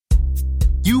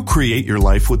You create your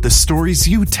life with the stories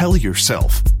you tell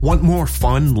yourself. Want more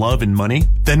fun, love, and money?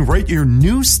 Then write your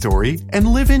new story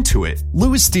and live into it.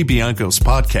 Louis DiBianco's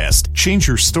podcast, Change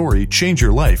Your Story, Change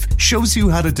Your Life, shows you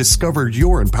how to discover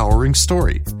your empowering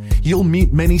story. You'll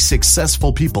meet many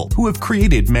successful people who have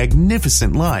created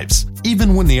magnificent lives,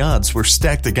 even when the odds were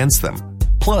stacked against them.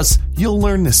 Plus, you'll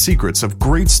learn the secrets of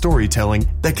great storytelling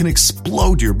that can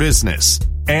explode your business.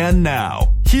 And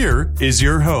now, here is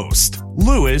your host,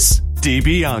 Louis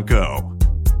DiBianco.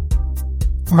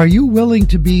 Are you willing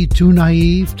to be too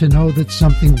naive to know that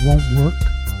something won't work?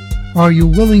 Are you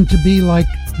willing to be like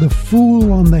the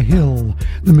fool on the hill,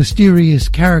 the mysterious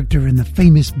character in the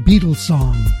famous Beatles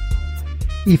song?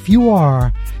 If you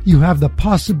are, you have the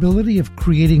possibility of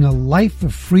creating a life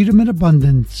of freedom and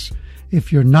abundance.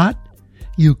 If you're not,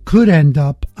 you could end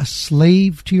up a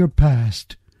slave to your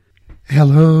past.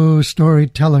 Hello,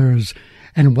 storytellers,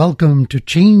 and welcome to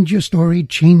Change Your Story,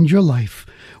 Change Your Life,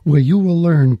 where you will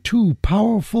learn two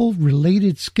powerful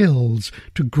related skills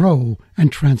to grow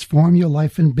and transform your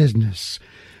life and business.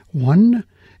 One,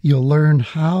 you'll learn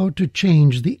how to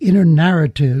change the inner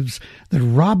narratives that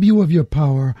rob you of your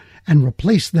power and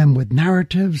replace them with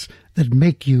narratives that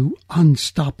make you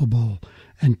unstoppable.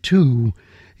 And two,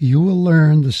 you will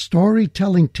learn the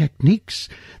storytelling techniques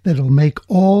that will make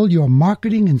all your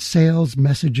marketing and sales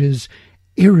messages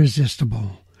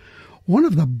irresistible. One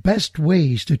of the best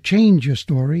ways to change your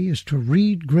story is to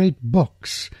read great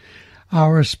books.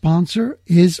 Our sponsor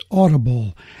is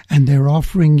Audible, and they're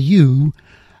offering you,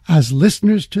 as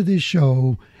listeners to this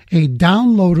show, a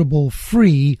downloadable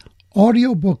free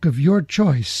audiobook of your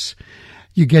choice.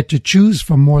 You get to choose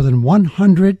from more than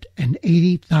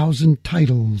 180,000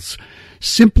 titles.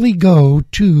 Simply go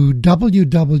to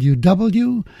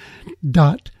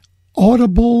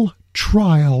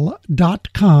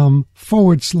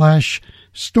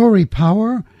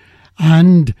www.audibletrial.com/storypower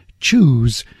and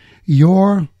choose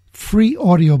your free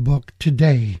audiobook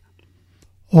today.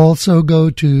 Also go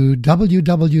to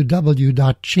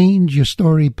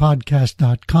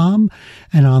www.changeyourstorypodcast.com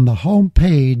and on the home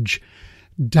page,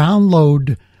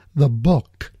 download the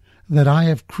book that I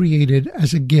have created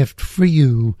as a gift for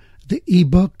you, the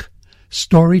ebook,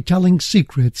 Storytelling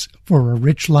Secrets for a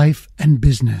Rich Life and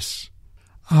Business.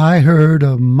 I heard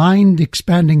a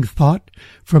mind-expanding thought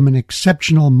from an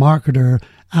exceptional marketer,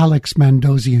 Alex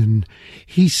Mandossian.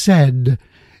 He said,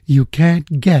 "You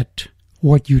can't get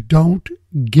what you don't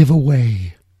give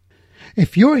away."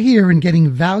 If you're here and getting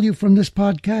value from this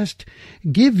podcast,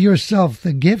 give yourself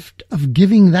the gift of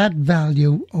giving that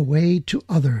value away to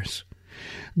others.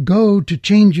 Go to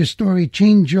Change Your Story,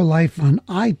 Change Your Life on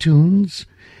iTunes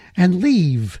and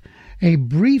leave a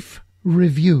brief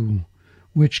review,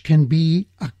 which can be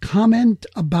a comment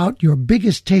about your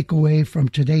biggest takeaway from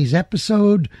today's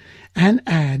episode, and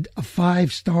add a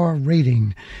 5-star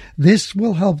rating. This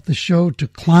will help the show to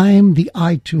climb the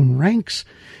iTunes ranks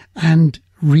and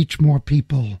reach more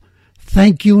people.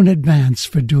 Thank you in advance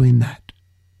for doing that.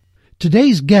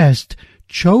 Today's guest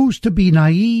chose to be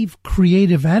naive,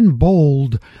 creative, and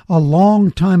bold a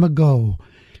long time ago.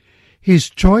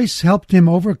 His choice helped him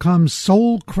overcome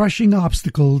soul-crushing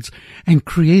obstacles and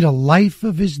create a life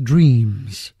of his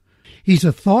dreams. He's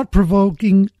a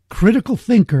thought-provoking, critical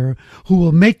thinker who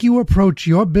will make you approach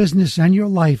your business and your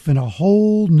life in a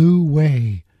whole new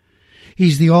way.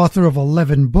 He's the author of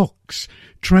 11 books,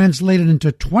 translated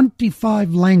into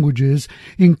 25 languages,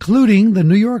 including the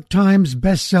New York Times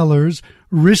bestsellers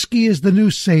Risky is the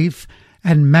New Safe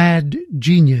and Mad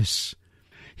Genius.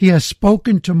 He has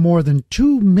spoken to more than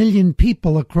 2 million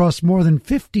people across more than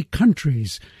 50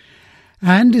 countries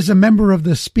and is a member of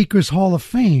the Speakers Hall of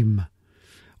Fame.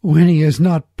 When he is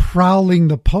not prowling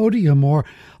the podium or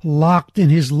locked in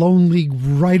his lonely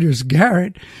writer's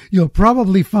garret, you'll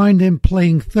probably find him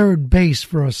playing third base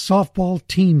for a softball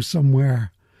team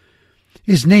somewhere.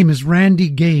 His name is Randy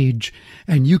Gage,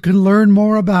 and you can learn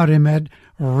more about him at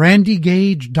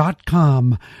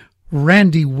randygage.com.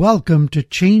 Randy, welcome to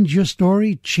Change Your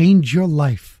Story, Change Your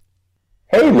Life.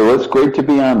 Hey, Louis, great to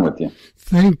be on with you.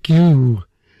 Thank you.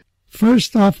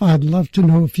 First off, I'd love to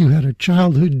know if you had a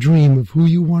childhood dream of who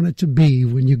you wanted to be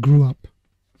when you grew up.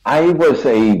 I was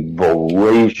a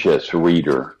voracious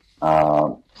reader,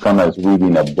 sometimes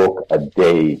reading a book a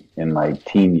day in my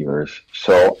teen years.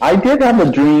 So I did have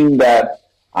a dream that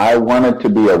I wanted to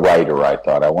be a writer, I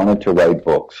thought. I wanted to write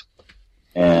books.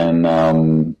 And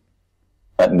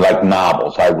like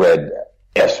novels, I read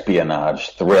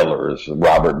espionage, thrillers,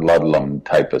 Robert Ludlum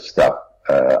type of stuff,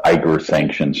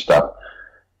 Iger-sanctioned stuff.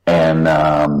 And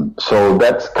so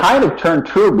that's kind of turned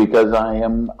true because I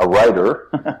am a writer.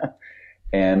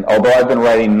 And although I've been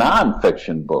writing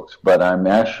nonfiction books, but I'm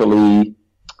actually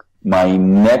my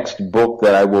next book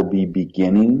that I will be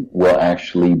beginning will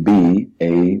actually be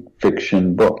a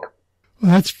fiction book.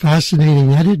 Well, that's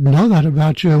fascinating. I didn't know that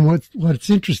about you. And what's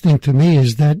interesting to me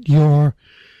is that your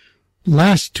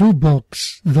last two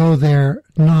books, though they're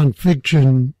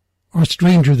nonfiction, are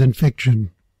stranger than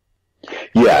fiction.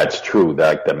 Yeah, it's true.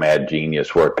 Like the Mad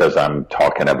Genius work, because I'm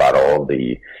talking about all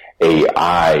the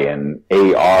AI and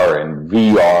AR and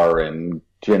VR and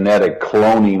genetic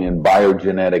cloning and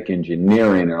biogenetic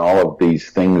engineering and all of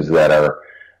these things that are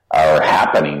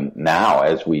happening now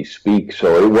as we speak.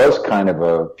 So it was kind of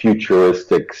a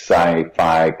futuristic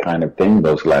sci-fi kind of thing,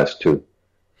 those last two.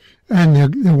 And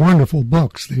they're wonderful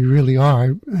books. They really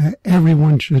are.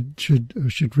 Everyone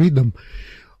should read them.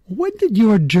 When did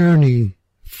your journey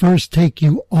first take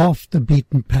you off the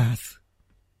beaten path?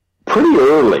 Pretty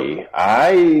early.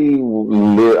 I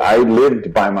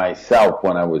lived by myself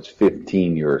when I was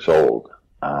 15 years old.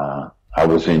 I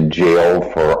was in jail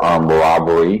for armed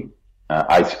robbery.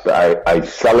 I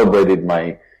celebrated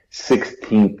my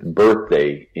 16th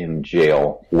birthday in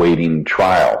jail, waiting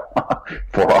trial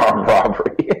for armed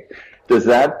robbery. Does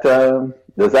that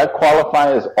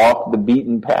qualify as off the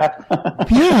beaten path?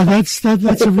 Yeah, that's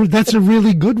a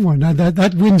really good one.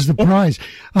 That wins the prize.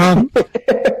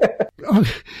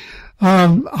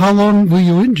 How long were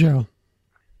you in jail?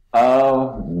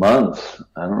 Months.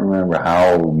 I don't remember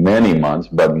how many months,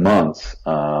 but months.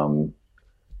 And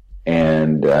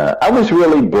I was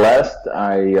really blessed.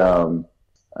 They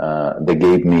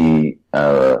gave me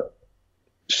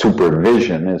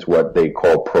supervision, is what they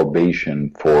call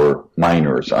probation for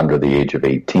minors under the age of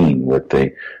 18.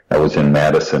 That was in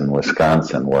Madison,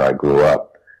 Wisconsin, where I grew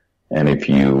up. And if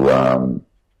you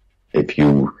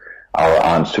are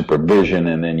on supervision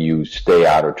and then you stay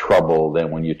out of trouble, then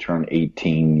when you turn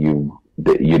 18, you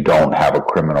don't have a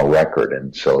criminal record.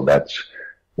 And so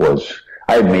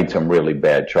I had made some really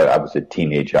bad choices. I was a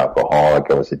teenage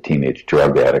alcoholic. I was a teenage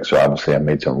drug addict. So obviously I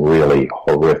made some really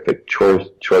horrific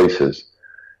choices.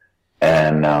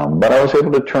 And, but I was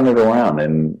able to turn it around.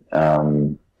 And,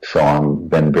 so I've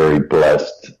been very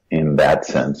blessed in that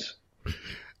sense.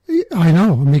 I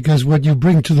know, because what you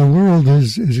bring to the world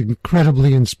is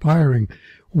incredibly inspiring.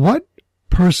 What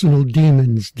personal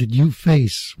demons did you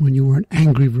face when you were an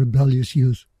angry, rebellious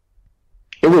youth?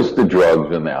 It was the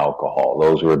drugs and the alcohol.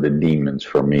 Those were the demons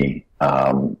for me.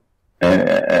 And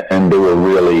they were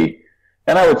really,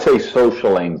 and I would say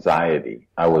social anxiety.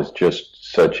 I was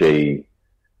just such a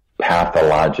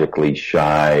pathologically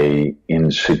shy,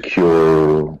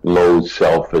 insecure, low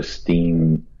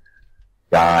self-esteem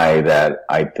guy that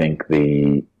I think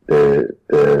the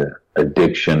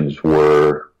addictions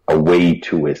were a way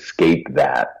to escape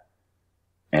that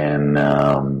and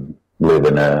live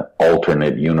in an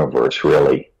alternate universe,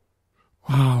 really.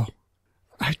 Wow.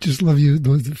 I just love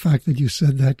the fact that you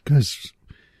said that, because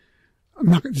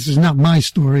this is not my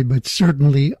story, but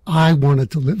certainly I wanted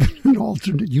to live in an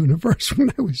alternate universe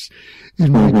when I was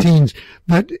in my teens.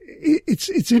 But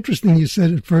it's interesting you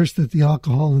said at first that the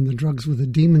alcohol and the drugs were the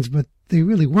demons, but they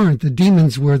really weren't. The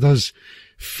demons were those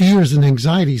fears and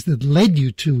anxieties that led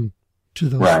you to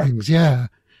those things. Yeah.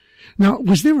 Now,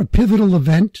 was there a pivotal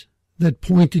event that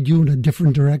pointed you in a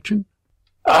different direction?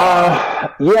 Yeah,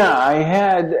 I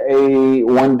had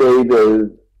one day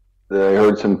I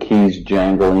heard some keys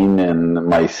jangling and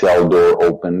my cell door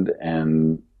opened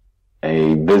and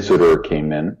a visitor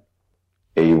came in.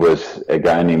 He was a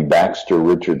guy named Baxter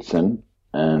Richardson,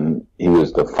 and he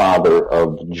was the father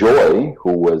of Joy,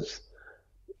 who was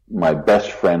my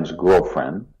best friend's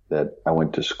girlfriend that I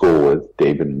went to school with,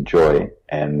 David and Joy.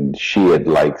 And she had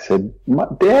said,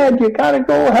 "Dad, you gotta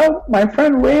go help my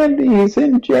friend Randy. He's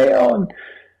in jail." And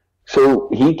so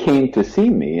he came to see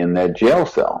me in that jail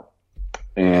cell.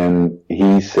 And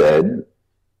he said,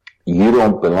 "You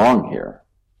don't belong here.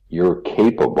 You're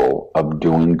capable of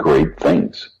doing great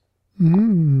things."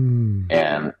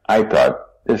 And I thought,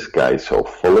 this guy's so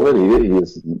full of it.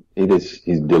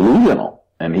 He's delusional.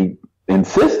 And he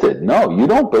insisted, "No, you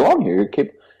don't belong here. You're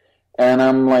capable." And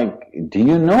I'm like, "Do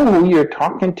you know who you're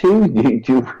talking to?"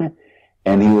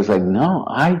 And he was like, "No,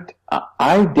 I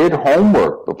did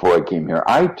homework before I came here.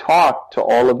 I talked to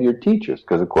all of your teachers,"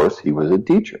 because of course he was a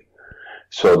teacher.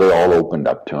 So they all opened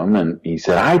up to him, and he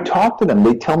said, "I talked to them.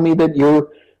 They tell me that your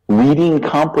reading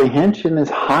comprehension is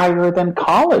higher than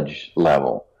college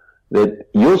level, that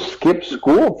you'll skip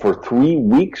school for 3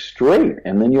 weeks straight,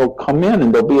 and then you'll come in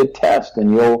and there'll be a test,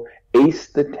 and you'll ace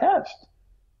the test.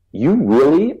 You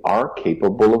really are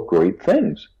capable of great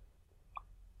things."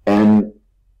 And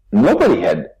nobody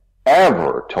had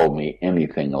ever told me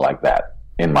anything like that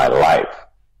in my life,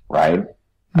 right?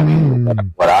 I mean,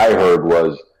 what I heard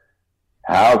was,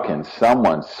 How can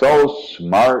someone so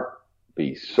smart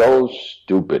be so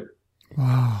stupid?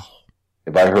 Wow.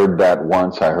 If I heard that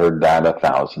once, I heard that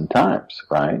 1,000 times,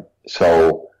 right?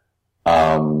 So,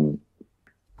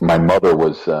 my mother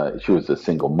she was a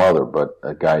single mother, but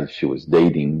a guy she was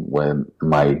dating when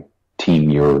my teen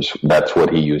years, that's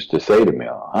what he used to say to me.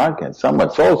 How can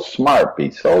someone so smart be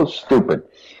so stupid?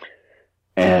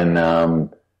 And,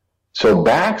 so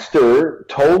Baxter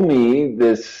told me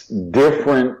this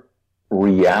different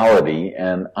reality,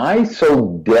 and I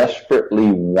so desperately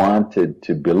wanted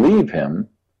to believe him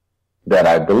that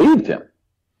I believed him.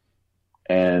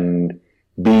 And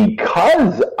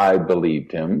because I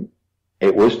believed him,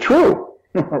 it was true,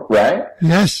 right?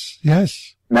 Yes,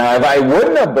 yes. Now, if I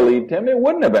wouldn't have believed him, it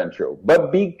wouldn't have been true.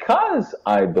 But because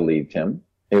I believed him,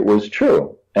 it was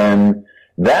true. And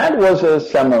that was a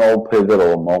seminal,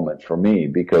 pivotal moment for me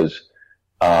because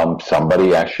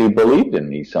somebody actually believed in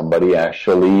me. Somebody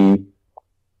actually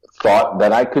thought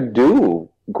that I could do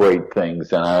great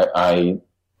things. And I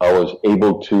was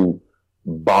able to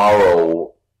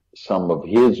borrow some of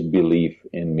his belief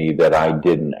in me that I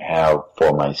didn't have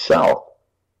for myself.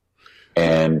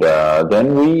 And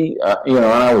then and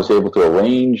I was able to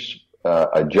arrange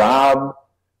a job.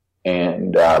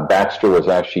 And Baxter was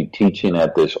actually teaching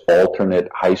at this alternate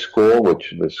high school,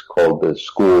 which was called the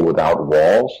School Without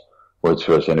Walls, which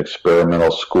was an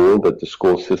experimental school that the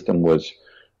school system was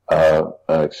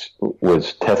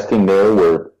testing there,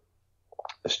 where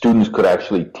students could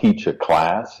actually teach a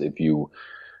class if you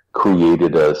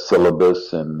created a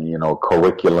syllabus and,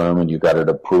 curriculum, and you got it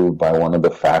approved by one of the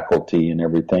faculty and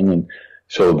everything. And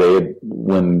so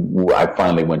when I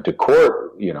finally went to court,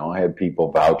 I had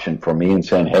people vouching for me and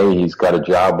saying, hey, he's got a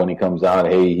job when he comes out.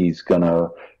 Hey, he's going to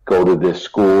go to this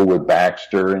school with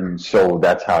Baxter. And so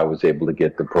that's how I was able to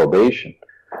get the probation.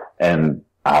 And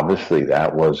obviously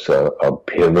that was a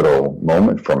pivotal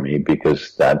moment for me,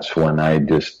 because that's when I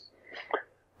just,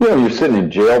 you're sitting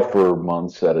in jail for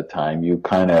months at a time. You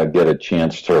kind of get a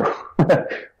chance to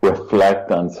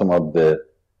reflect on some of the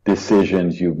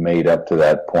decisions you've made up to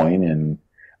that point. And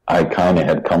I kind of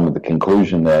had come to the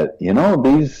conclusion that,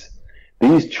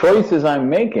 these choices I'm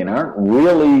making aren't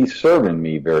really serving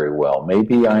me very well.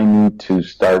 Maybe I need to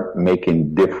start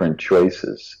making different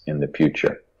choices in the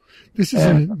future. This is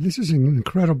an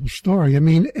incredible story. I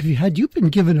mean, had you been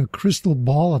given a crystal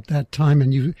ball at that time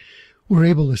and you were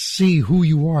able to see who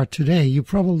you are today, you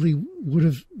probably would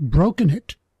have broken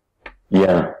it.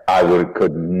 Yeah, I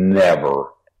could never,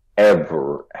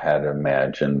 ever had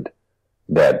imagined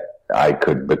that I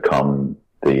could become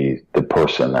the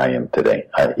person I am today.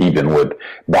 Even with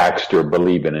Baxter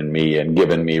believing in me and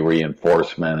giving me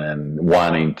reinforcement and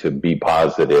wanting to be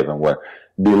positive and what,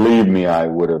 believe me, I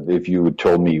would have, if you had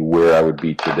told me where I would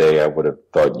be today, I would have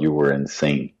thought you were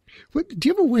insane. But do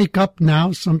you ever wake up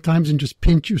now sometimes and just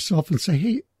pinch yourself and say,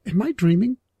 hey, am I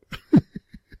dreaming?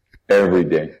 Every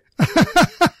day.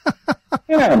 I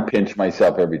don't pinch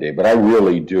myself every day, but I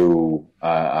really do.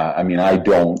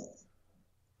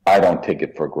 I don't take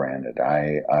it for granted.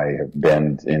 I have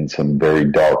been in some very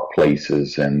dark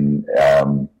places, and I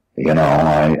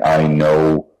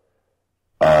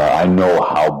know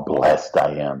how blessed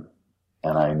I am,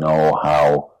 and I know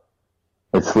how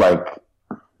it's like,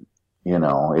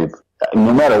 if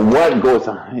no matter what goes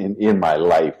on in my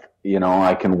life,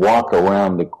 I can walk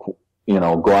around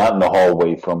go out in the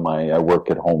hallway from I work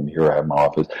at home here at my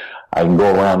office. I can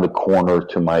go around the corner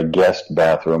to my guest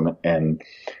bathroom and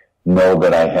know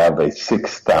that I have a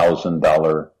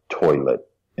 $6,000 toilet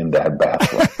in that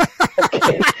bathroom.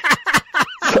 Okay.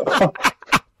 So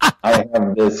I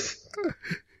have this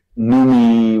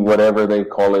Numi, whatever they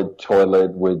call it,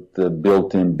 toilet with the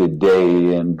built-in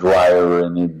bidet and dryer,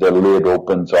 and the lid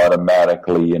opens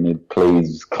automatically and it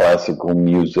plays classical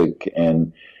music,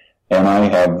 and I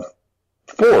have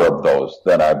 4 of those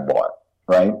that I bought,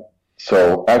 right?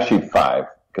 So actually 5,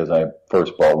 because I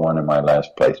first bought one in my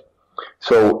last place.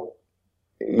 So,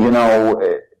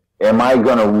 am I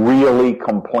going to really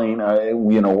complain? I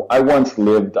once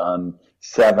lived on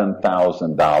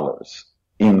 $7,000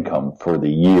 income for the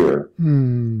year.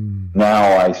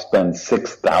 Now I spend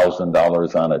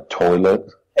 $6,000 on a toilet.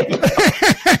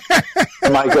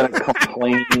 Am I going to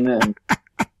complain and,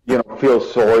 feel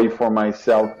sorry for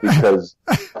myself because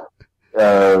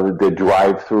the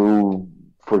drive-through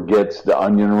forgets the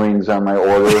onion rings on my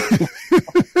order?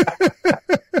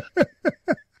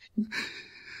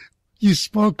 You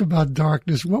spoke about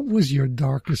darkness. What was your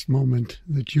darkest moment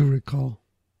that you recall?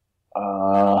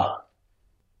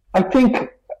 I think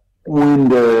when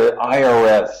the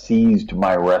IRS seized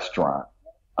my restaurant,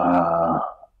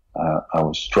 I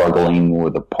was struggling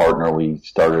with a partner. We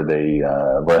started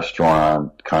a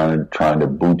restaurant, kind of trying to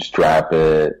bootstrap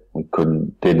it. We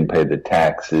didn't pay the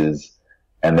taxes,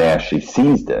 and they actually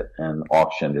seized it and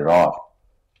auctioned it off.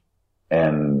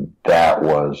 And that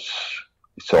was,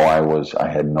 so I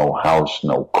had no house,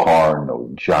 no car, no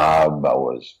job. I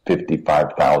was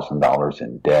 $55,000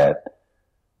 in debt.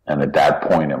 And at that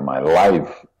point in my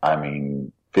life, I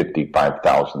mean,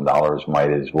 $55,000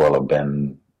 might as well have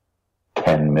been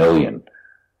 10 million.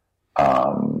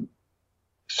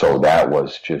 So that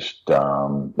was just,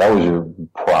 that was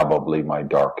probably my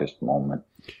darkest moment.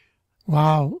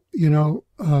 Wow.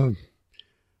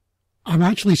 I'm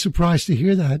actually surprised to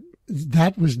hear that.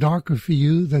 That was darker for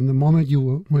you than the moment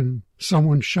when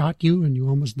someone shot you and you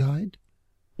almost died?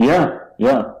 Yeah.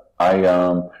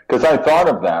 Cause I thought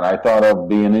of that. I thought of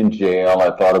being in jail.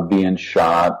 I thought of being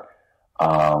shot.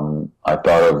 I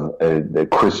thought of the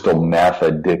crystal meth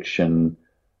addiction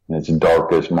in its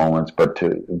darkest moments. But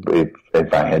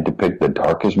if I had to pick the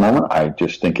darkest moment, I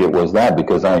just think it was that,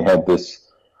 because I had this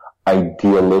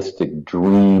idealistic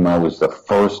dream. I was the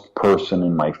first person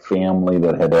in my family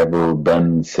that had ever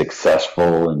been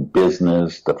successful in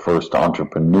business, the first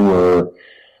entrepreneur.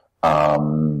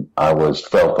 I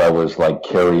felt I was like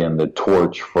carrying the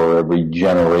torch for every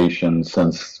generation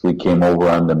since we came over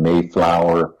on the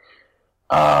Mayflower.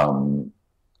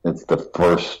 It's the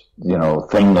first,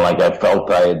 thing like I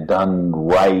felt I had done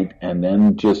right. And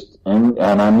then and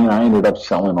I mean, I ended up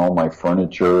selling all my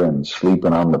furniture and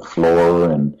sleeping on the floor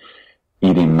and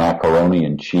eating macaroni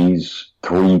and cheese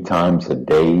 3 times a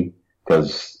day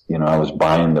because, I was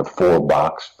buying the 4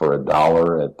 box for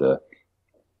 $1 at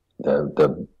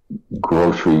the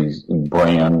groceries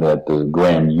brand at the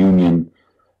Grand Union.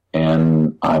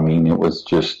 And I mean, it was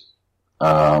just,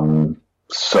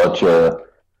 such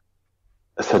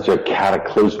a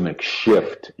cataclysmic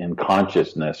shift in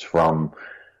consciousness from,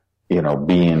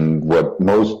 being what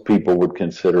most people would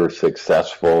consider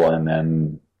successful, and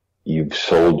then you've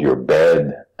sold your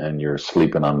bed and you're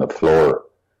sleeping on the floor.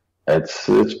 It's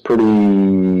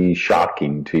pretty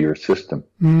shocking to your system.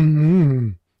 Mm-hmm.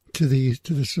 To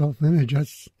the self-image.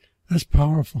 That's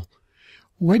powerful.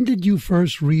 When did you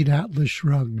first read Atlas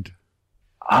Shrugged?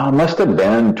 Must have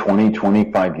been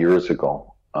 25 years ago.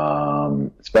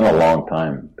 It's been a long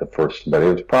time, but it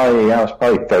was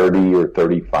probably 30 or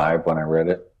 35 when I read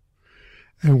it.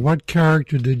 And what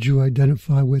character did you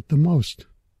identify with the most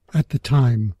at the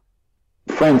time?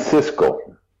 Francisco.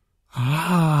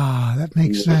 That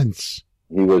makes sense.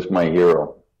 He was my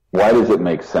hero. Why does it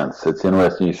make sense? It's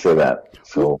interesting you say that.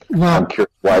 So I'm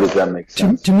curious, why does that make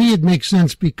sense? To me, it makes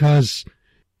sense because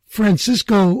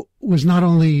Francisco was not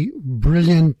only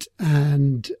brilliant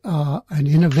and an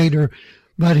innovator,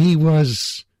 but he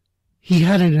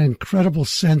had an incredible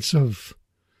sense of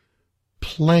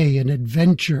play and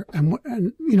adventure. And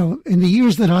in the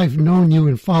years that I've known you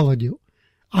and followed you,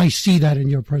 I see that in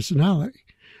your personality.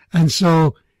 And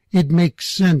so it makes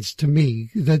sense to me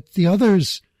that the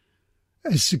others,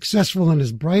 as successful and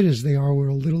as bright as they are, were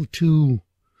a little too,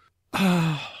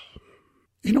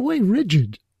 in a way,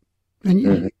 rigid.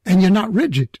 And you're not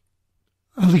rigid.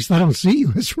 At least I don't see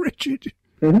you as rigid.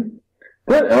 Mm-hmm.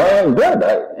 Good. Good.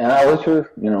 I was just,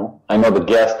 I know the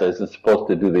guest isn't supposed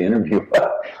to do the interview,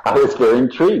 but I was very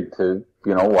intrigued to,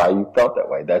 why you felt that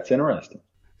way. That's interesting.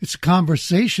 It's a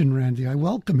conversation, Randy. I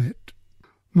welcome it.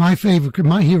 My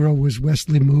hero was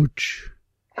Wesley Mooch.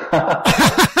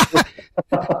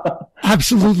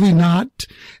 Absolutely not.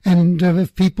 And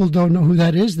if people don't know who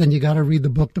that is, then you got to read the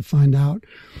book to find out.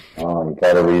 Oh, you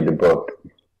got to read the book.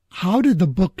 How did the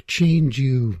book change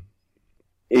you?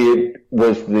 It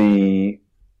was the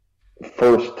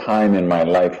first time in my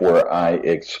life where I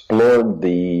explored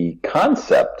the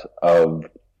concept of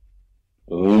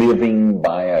living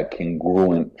by a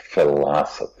congruent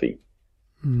philosophy.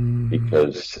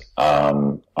 Because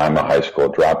I'm a high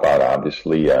school dropout,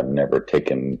 obviously. I had never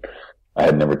taken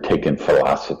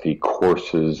philosophy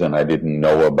courses, and I didn't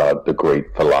know about the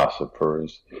great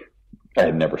philosophers. I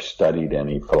had never studied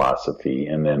any philosophy.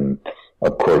 And then,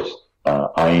 of course,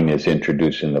 Ayn is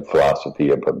introducing the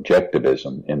philosophy of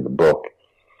objectivism in the book.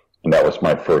 And that was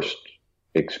my first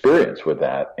experience with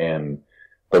that.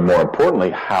 But more importantly,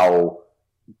 how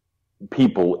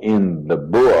people in the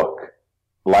book,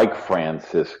 like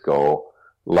Francisco,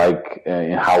 like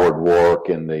Howard Roark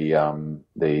in the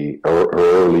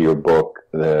earlier book,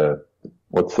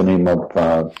 what's the name of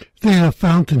the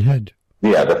Fountainhead?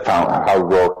 Yeah,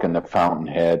 Howard Roark and the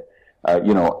Fountainhead.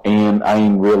 And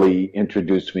Ayn really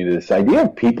introduced me to this idea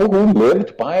of people who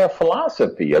lived by a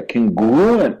philosophy, a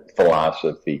congruent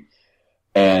philosophy.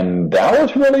 And that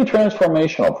was really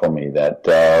transformational for me,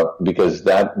 because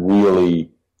that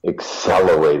really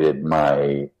accelerated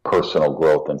my personal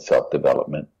growth and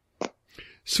self-development.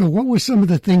 So what were some of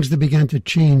the things that began to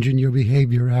change in your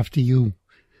behavior after you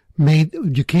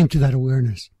came to that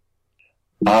awareness?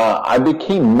 I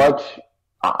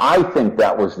think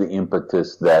that was the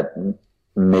impetus that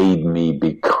made me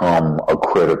become a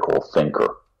critical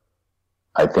thinker.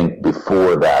 I think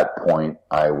before that point,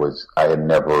 I had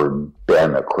never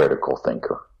been a critical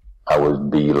thinker. I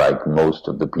would be like most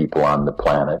of the people on the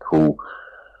planet who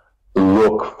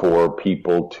look for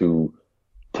people to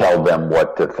tell them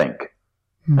what to think.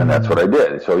 Mm-hmm. And that's what I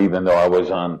did. So even though I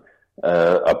was on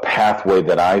a pathway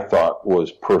that I thought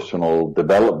was personal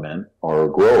development or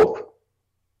growth,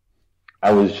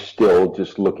 I was still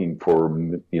just looking for,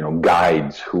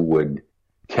 guides who would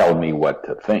tell me what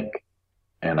to think.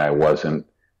 And I wasn't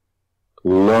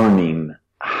learning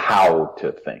how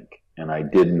to think. And I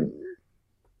didn't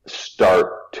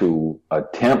start to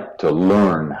attempt to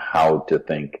learn how to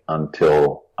think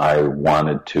until I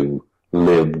wanted to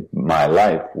live my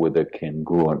life with a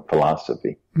congruent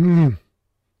philosophy.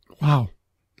 Wow.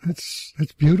 That's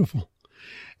beautiful.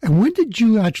 And when did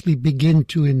you actually begin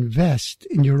to invest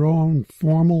in your own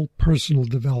formal personal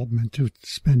development, to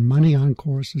spend money on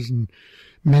courses and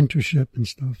mentorship and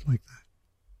stuff like that?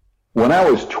 When I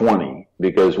was 20,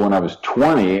 because when I was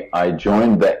 20, I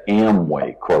joined the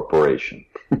Amway Corporation.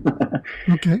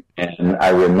 Okay. And I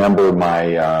remember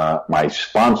my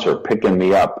sponsor picking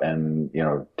me up and,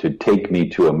 to take me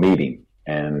to a meeting.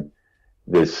 And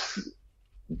this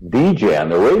DJ on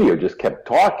the radio just kept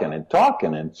talking and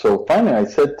talking. And so finally I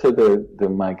said to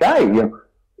my guy, when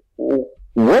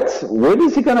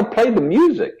is he going to play the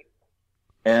music?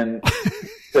 And he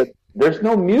said, there's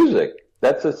no music.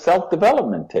 That's a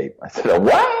self-development tape. I said,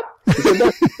 what? He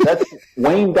said, that's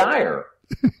Wayne Dyer.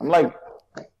 I'm like,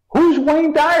 who's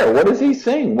Wayne Dyer? What does he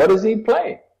sing? What does he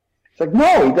play? It's like,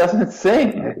 no, he doesn't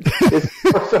sing. It's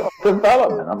for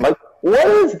self-development. I'm like, what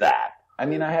is that? I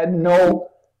mean, I had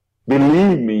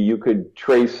believe me, you could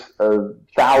trace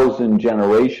 1,000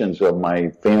 generations of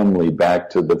my family back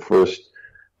to the first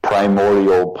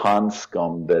primordial pond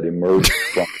scum that emerged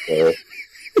from the,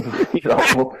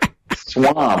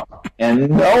 swamp. And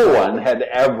no one had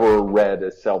ever read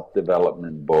a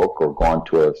self-development book or gone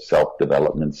to a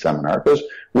self-development seminar, because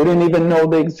we didn't even know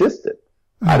they existed.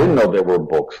 I didn't know there were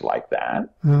books like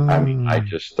that. I mean, I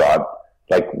just thought,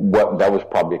 that was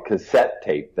probably a cassette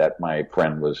tape that my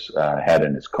friend had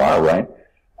in his car, right?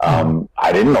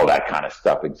 I didn't know that kind of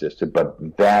stuff existed,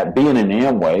 but that being in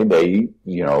Amway,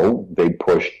 they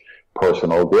pushed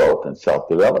personal growth and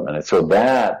self-development. And so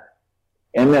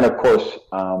and then of course,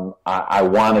 I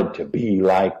wanted to be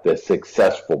like the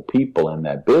successful people in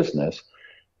that business.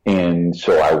 And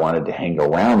so I wanted to hang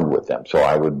around with them. So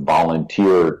I would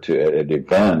volunteer at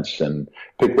events and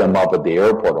pick them up at the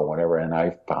airport or whatever. And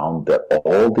I found that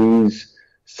all these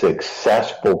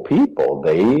successful people,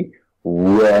 they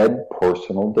read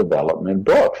personal development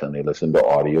books and they listened to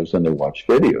audios and they watched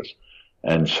videos.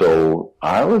 And so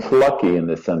I was lucky in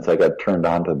the sense I got turned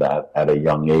on to that at a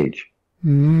young age.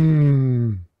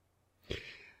 Can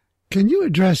you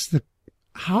address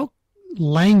how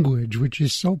language, which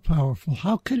is so powerful,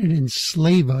 how can it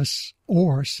enslave us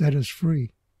or set us free?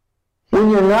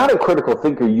 When you're not a critical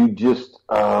thinker, you just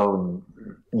you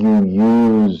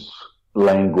use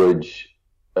language,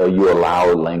 you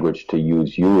allow language to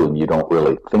use you, and you don't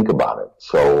really think about it.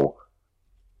 So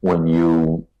when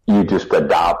you just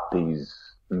adopt these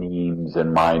memes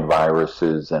and mind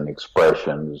viruses and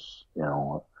expressions,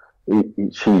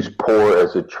 she's poor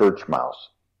as a church mouse.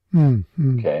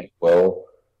 Mm-hmm. Okay, well,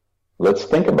 let's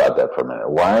think about that for a minute.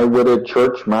 Why would a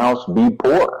church mouse be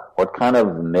poor? What kind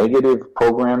of negative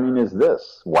programming is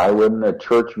this? Why wouldn't a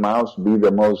church mouse be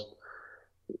the most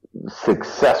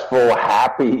successful,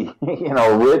 happy,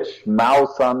 rich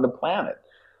mouse on the planet?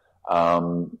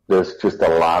 There's just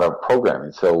a lot of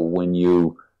programming. So when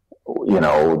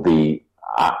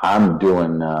I'm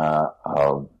doing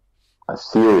a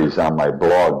series on my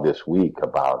blog this week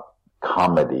about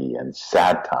comedy and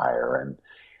satire, and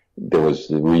there was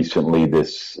recently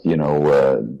this,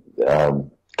 Kevin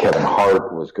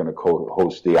Hart was going to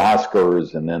host the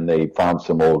Oscars, and then they found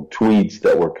some old tweets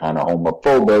that were kind of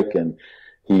homophobic, and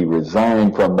he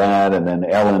resigned from that, and then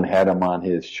Ellen had him on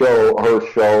her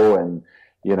show, and,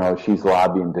 she's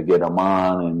lobbying to get him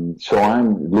on, and so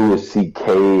Louis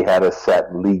C.K. had a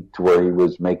set leaked where he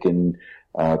was making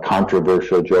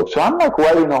controversial jokes. So I'm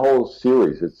writing a whole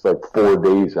series. It's 4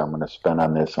 days I'm going to spend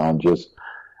on this, on just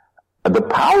the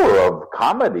power of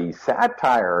comedy,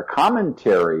 satire,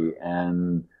 commentary,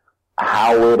 and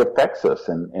how it affects us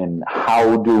and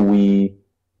how do we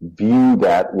view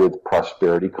that with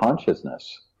prosperity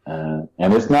consciousness. And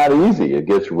it's not easy. It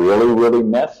gets really, really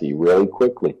messy really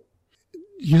quickly.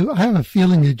 I have a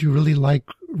feeling that you really like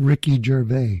Ricky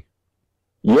Gervais.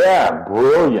 Yeah,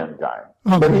 brilliant guy.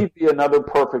 Okay. But he'd be another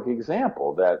perfect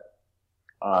example that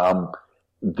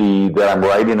that I'm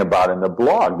writing about in the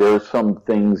blog. There's some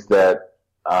things that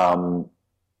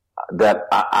that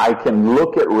I can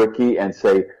look at Ricky and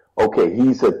say, okay,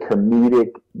 he's a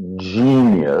comedic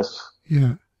genius.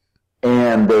 Yeah.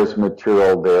 And there's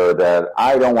material there that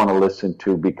I don't want to listen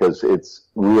to because it's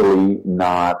really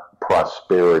not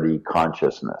prosperity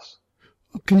consciousness.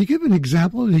 Can you give an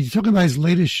example? Are you talking about his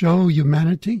latest show,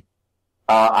 Humanity?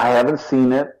 I haven't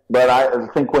seen it, but I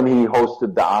think when he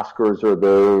hosted the Oscars or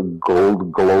the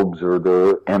Gold Globes or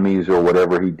the Emmys or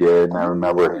whatever he did, and I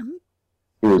remember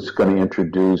he was going to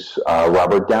introduce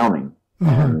Robert Downing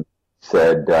and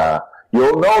said,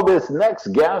 you'll know this next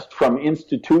guest from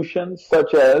institutions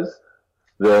such as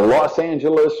the Los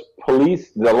Angeles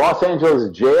Police, the Los Angeles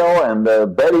Jail, and the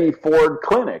Betty Ford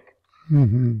Clinic.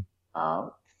 Mm-hmm.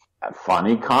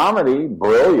 Funny comedy,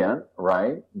 brilliant,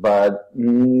 right? But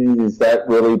is that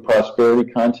really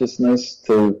prosperity consciousness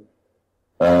to,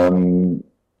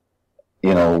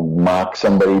 mock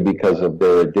somebody because of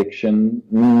their addiction?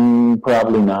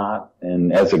 Probably not.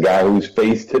 And as a guy who's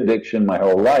faced addiction my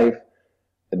whole life,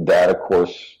 that, of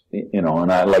course,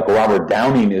 and I like Robert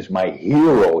Downing is my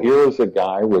hero. Here's a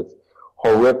guy with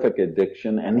horrific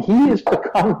addiction, and he has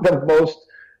become the most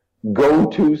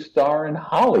go-to star in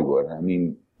Hollywood. I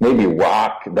mean, maybe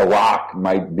The Rock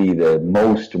might be the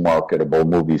most marketable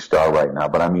movie star right now,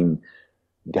 but I mean,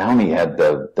 Downey had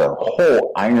the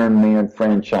whole Iron Man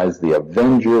franchise, the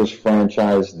Avengers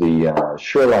franchise, the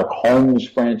Sherlock Holmes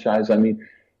franchise. I mean,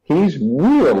 he's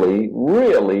really,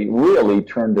 really, really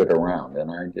turned it around,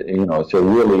 and it's a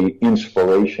really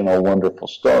inspirational, wonderful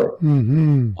story.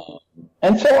 Mm-hmm.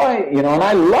 And so and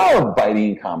I love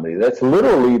biting comedy. That's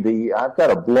literally I've got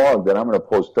a blog that I'm going to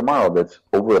post tomorrow that's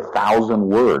over 1,000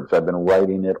 words. I've been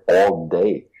writing it all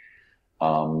day.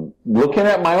 Looking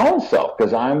at my own self,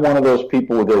 because I'm one of those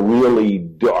people with a really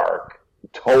dark,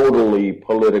 totally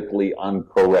politically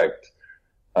incorrect,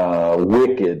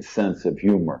 wicked sense of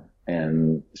humor.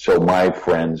 And so my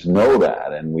friends know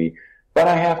that, but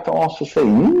I have to also say,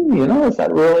 is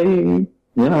that really,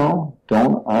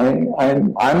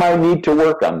 I might need to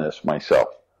work on this myself.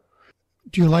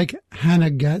 Do you like Hannah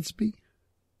Gadsby?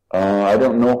 I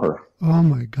don't know her. Oh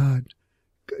my God.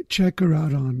 Check her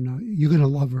out you're going to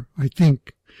love her, I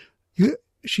think.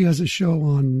 She has a show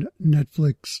on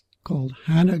Netflix called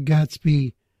Hannah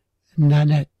Gadsby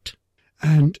Nanette.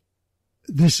 And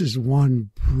this is one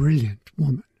brilliant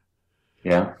woman.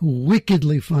 Yeah.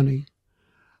 Wickedly funny.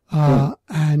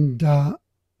 And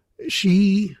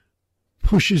she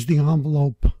pushes the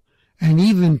envelope and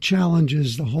even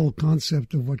challenges the whole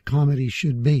concept of what comedy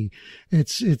should be.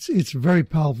 It's very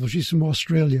powerful. She's from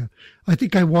Australia. I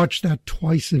think I watched that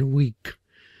twice in a week.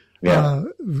 Yeah.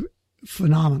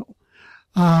 Phenomenal.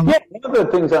 One of the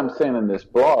things I'm saying in this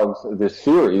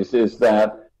series, is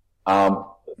that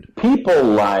people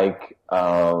like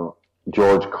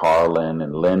George Carlin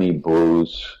and Lenny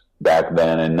Bruce back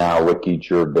then, and now Ricky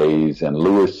Gervais and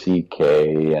Louis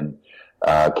C.K. and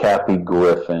Kathy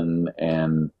Griffin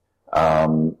and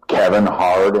Kevin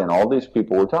Hart and all these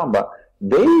people we're talking about,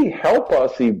 they help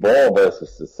us evolve as a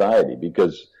society,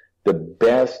 because the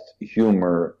best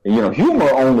humor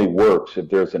only works if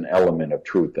there's an element of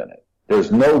truth in it.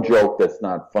 There's no joke that's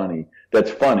funny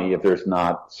if there's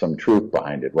not some truth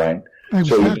behind it, right? Exactly.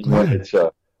 So even when it's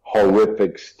a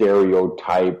horrific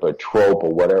stereotype, a trope,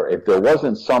 or whatever, if there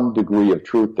wasn't some degree of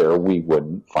truth there, we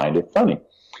wouldn't find it funny.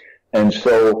 And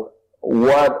so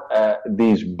what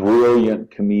these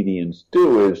brilliant comedians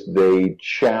do is they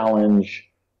challenge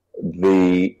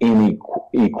the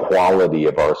inequality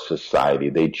of our society.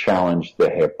 They challenge the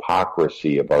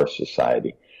hypocrisy of our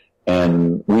society.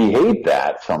 And we hate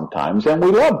that sometimes, and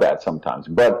we love that sometimes.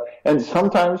 And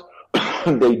sometimes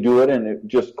they do it, and it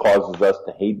just causes us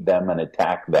to hate them and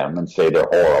attack them and say they're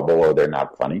horrible or they're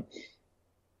not funny.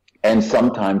 And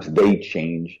sometimes they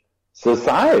change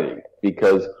society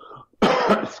because,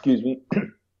 excuse me,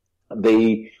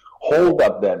 they hold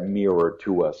up that mirror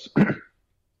to us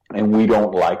and we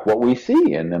don't like what we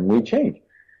see, and then we change.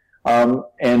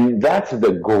 And that's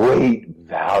the great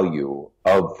value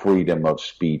of freedom of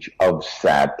speech, of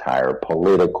satire,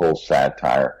 political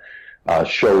satire,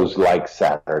 shows like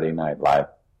Saturday Night Live.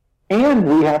 And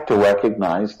we have to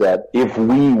recognize that if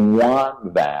we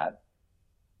want that,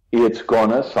 it's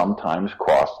going to sometimes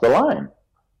cross the line.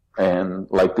 and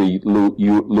like the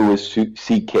Louis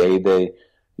C.K., the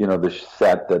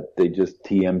set that they just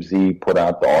TMZ put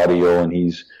out the audio, and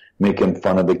he's making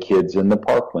fun of the kids in the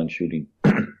Parkland shooting.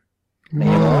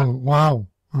 Wow.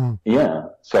 Oh. Yeah.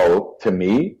 So to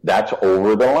me, that's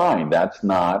over the line. That's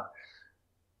not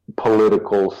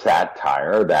political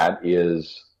satire. That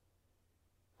is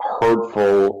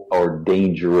hurtful or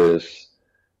dangerous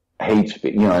hate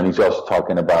speech. And he's also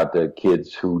talking about the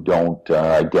kids who don't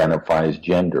identify as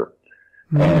gender.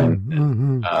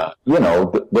 And,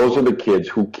 those are the kids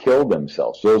who kill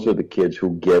themselves. Those are the kids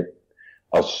who get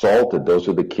assaulted. Those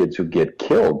are the kids who get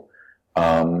killed.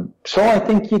 So I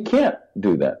think you can't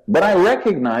do that. But I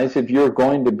recognize if you're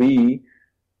going to be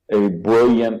a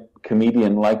brilliant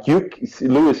comedian like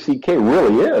Louis C.K.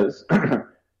 really is,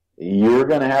 you're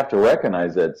going to have to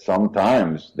recognize that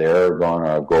sometimes they're going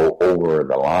to go over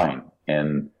the line.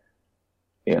 And,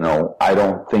 I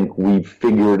don't think we've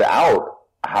figured out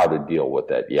how to deal with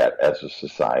that yet as a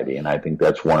society. And I think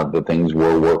that's one of the things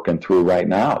we're working through right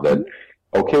now. That,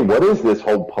 okay, what is this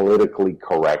whole politically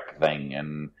correct thing?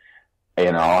 And,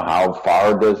 how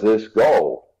far does this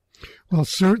go? Well,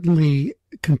 certainly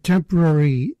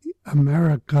contemporary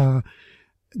America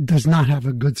does not have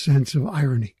a good sense of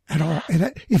irony at all,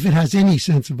 if it has any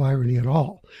sense of irony at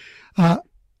all.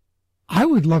 I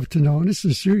would love to know, and this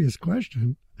is a serious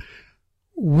question,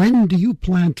 when do you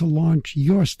plan to launch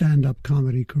your stand-up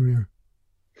comedy career?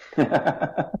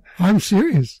 I'm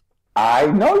serious. I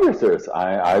know you're serious.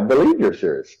 I believe you're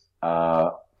serious.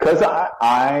 Because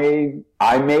I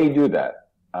may do that.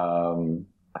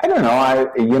 I don't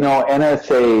know.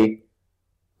 NSA,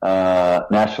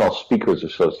 National Speakers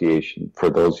Association, for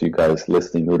those of you guys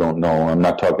listening who don't know, I'm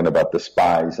not talking about the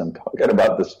spies. I'm talking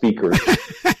about the speakers.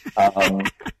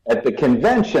 At the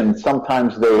convention,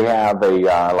 sometimes they have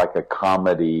a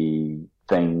comedy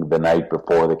thing the night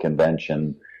before the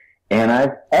convention. And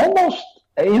I've almost,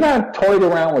 I've toyed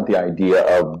around with the idea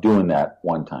of doing that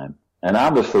one time. And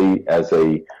obviously, as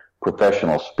a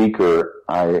professional speaker,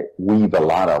 I weave a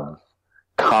lot of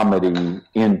comedy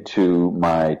into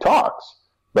my talks.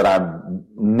 But I've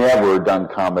never done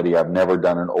comedy. I've never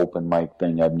done an open mic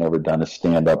thing. I've never done a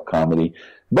stand-up comedy.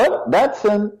 But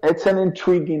it's an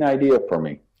intriguing idea for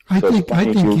me. I think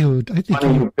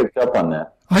you picked up on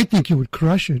that. I think you would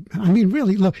crush it. I mean,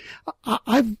 really, look,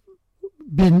 I've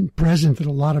been present at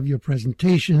a lot of your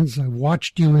presentations. I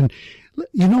watched you, and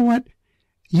you know what?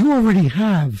 You already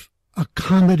have a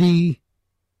comedy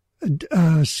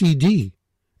CD.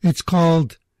 It's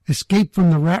called Escape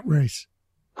from the Rat Race.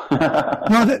 No,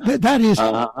 that is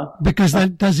because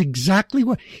that does exactly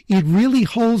what it really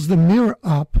holds the mirror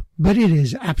up, but it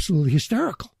is absolutely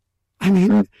hysterical. I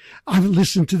mean, I've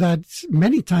listened to that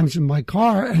many times in my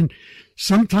car, and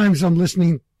sometimes I'm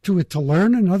listening to it to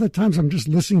learn, and other times I'm just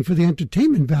listening for the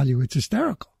entertainment value. It's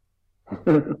hysterical.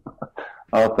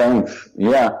 Oh, thanks.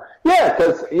 Yeah,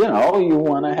 because you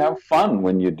want to have fun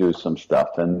when you do some stuff,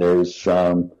 and there's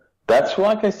that's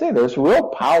like I say, there's real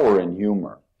power in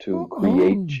humor to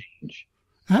create change.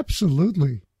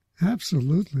 Absolutely.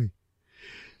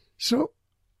 So,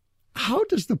 how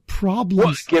does the problem?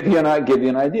 Well, give you an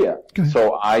idea.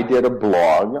 So I did a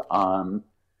blog on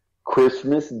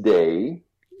Christmas Day,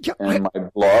 and my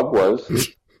blog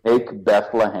was "Make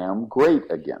Bethlehem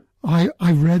Great Again." I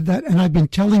read that, and I've been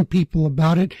telling people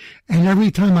about it, and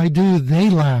every time I do, they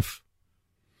laugh.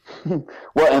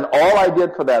 Well, and all I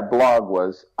did for that blog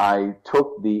was I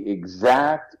took the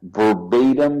exact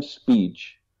verbatim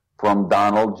speech from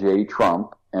Donald J.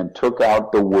 Trump and took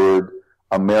out the word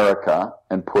America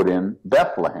and put in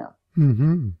Bethlehem.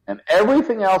 Mm-hmm. And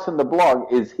everything else in the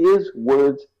blog is his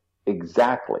words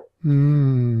exactly.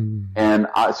 Mm. And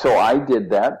so I did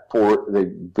that for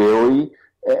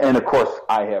and of course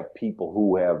I have people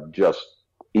who have just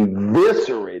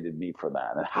eviscerated me for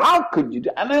that. And how could you do?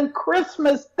 And then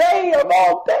Christmas Day of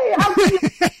all day, how could you?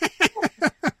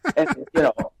 And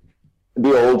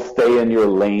the old stay in your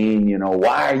lane.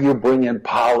 Why are you bringing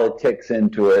politics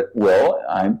into it? Well,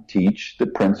 I teach the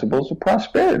principles of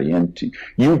prosperity, and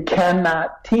you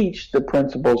cannot teach the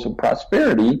principles of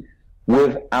prosperity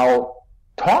without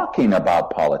talking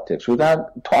about politics,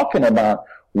 without talking about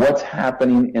what's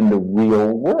happening in the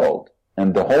real world.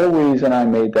 And the whole reason I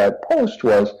made that post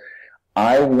was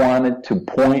I wanted to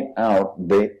point out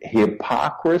the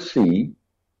hypocrisy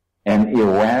and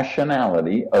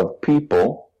irrationality of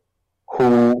people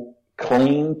who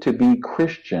claim to be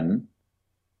Christian,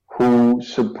 who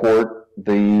support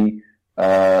the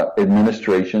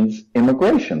administration's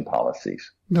immigration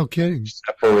policies. No kidding.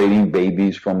 Separating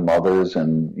babies from mothers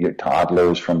and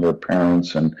toddlers from their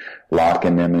parents and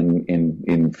locking them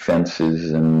in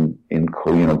fences and in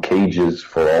cages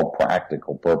for all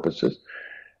practical purposes.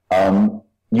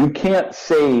 You can't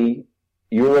say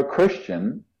you're a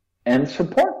Christian and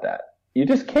support that. You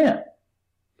just can't.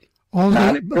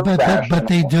 But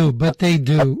they do. Of course they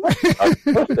do.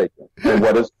 And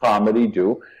what does comedy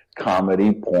do?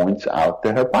 Comedy points out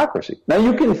the hypocrisy. Now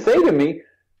you can say to me,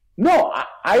 no,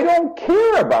 I don't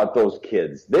care about those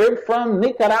kids. They're from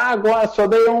Nicaragua, so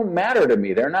they don't matter to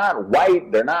me. They're not white.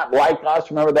 They're not like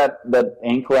us. Remember that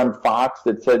anchor on Fox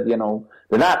that said, they're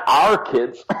not our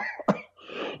kids.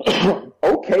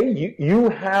 Okay, you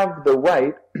have the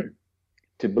right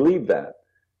to believe that.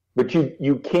 But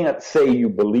you can't say you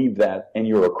believe that and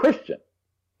you're a Christian.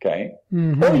 Okay?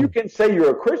 Mm-hmm. Or you can say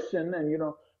you're a Christian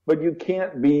and but you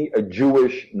can't be a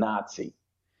Jewish Nazi.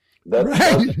 That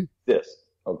doesn't exist.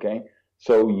 Okay?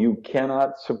 So you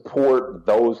cannot support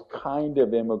those kind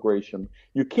of immigration.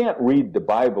 You can't read the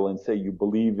Bible and say you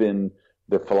believe in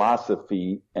the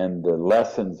philosophy and the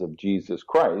lessons of Jesus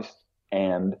Christ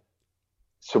and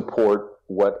support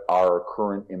what our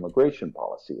current immigration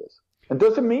policy is. It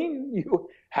doesn't mean you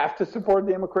have to support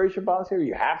the immigration policy or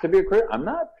you have to be a Christian. I'm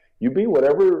not. You be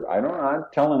whatever. I'm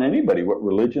not telling anybody what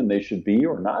religion they should be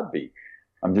or not be.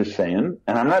 I'm just saying,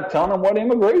 and I'm not telling them what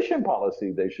immigration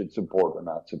policy they should support or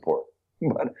not support.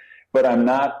 But I'm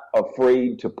not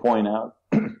afraid to point out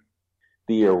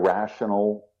the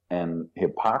irrational and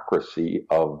hypocrisy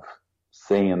of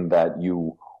saying that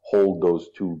you hold those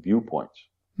two viewpoints.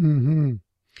 Mm-hmm.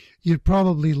 You'd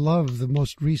probably love the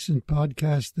most recent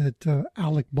podcast that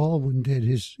Alec Baldwin did.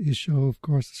 His show, of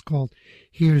course, is called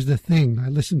Here's the Thing. I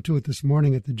listened to it this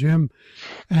morning at the gym,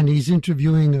 and he's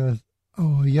interviewing a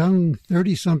young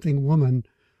 30-something woman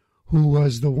who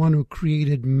was the one who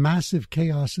created massive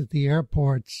chaos at the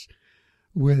airports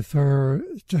with her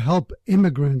to help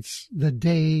immigrants the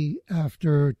day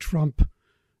after Trump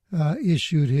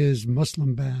issued his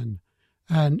Muslim ban.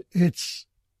 And it's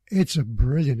a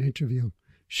brilliant interview.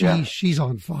 She's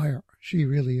on fire. She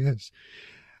really is.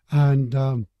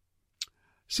 And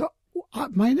so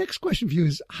my next question for you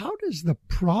is, how does the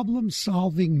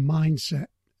problem-solving mindset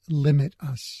limit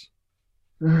us?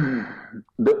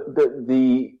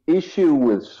 The issue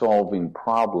with solving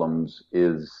problems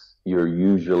is you're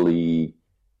usually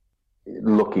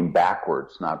looking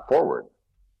backwards, not forward,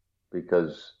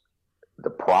 because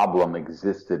the problem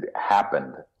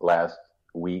happened last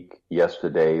week,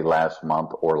 yesterday, last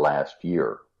month, or last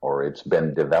year, or it's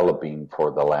been developing for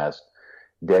the last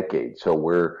decade. So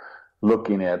we're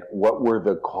looking at what were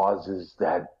the causes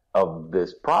of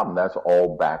this problem. That's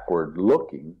all backward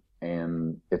looking,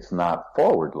 and it's not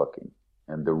forward looking.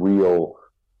 And the real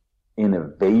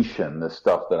innovation, the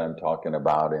stuff that I'm talking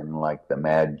about in like the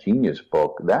Mad Genius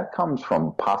book, that comes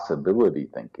from possibility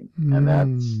thinking. And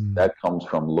that comes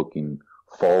from looking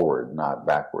forward, not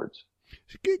backwards.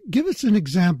 Give us an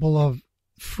example of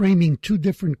framing two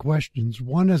different questions.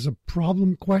 One as a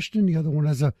problem question, the other one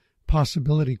as a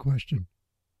possibility question.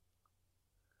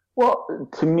 Well,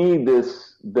 to me,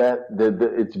 it's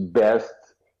best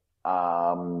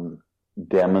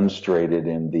demonstrated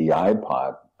in the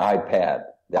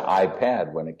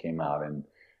iPad when it came out, and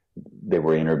they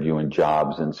were interviewing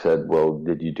Jobs and said, well,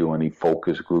 did you do any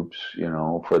focus groups,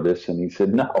 for this? And he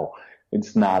said, no,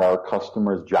 it's not our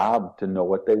customer's job to know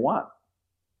what they want.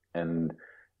 And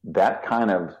that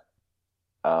kind of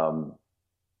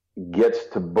gets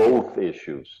to both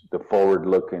issues, the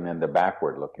forward-looking and the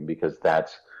backward-looking, because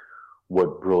that's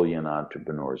what brilliant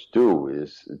entrepreneurs do,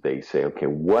 is they say, okay,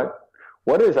 what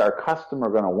is our customer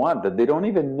going to want that they don't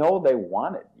even know they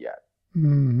want it yet?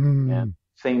 Mm-hmm. And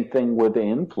same thing with the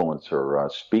influencer, a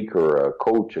speaker, a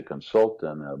coach, a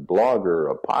consultant, a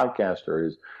blogger, a podcaster,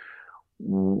 is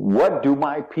what do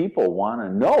my people want to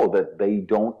know that they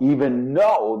don't even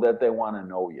know that they want to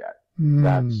know yet?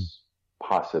 That's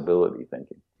possibility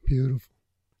thinking. Beautiful.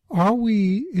 Are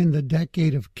we in the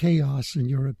decade of chaos, in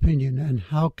your opinion, and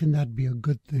how can that be a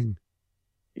good thing?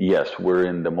 Yes, we're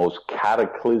in the most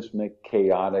cataclysmic,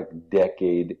 chaotic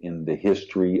decade in the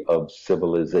history of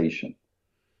civilization.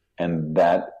 And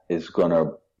that is going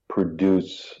to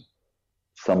produce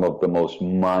some of the most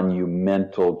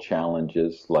monumental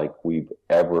challenges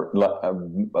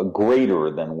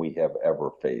greater than we have ever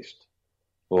faced,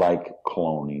 like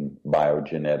cloning,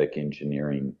 biogenetic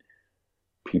engineering,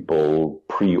 people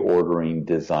pre-ordering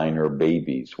designer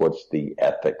babies. What's the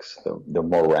ethics, the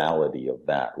morality of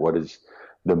that? What is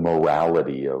the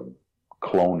morality of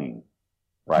cloning,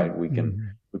 right? We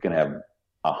can have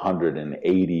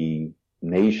 180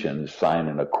 nations sign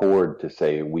an accord to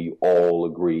say we all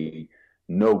agree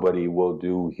nobody will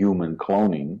do human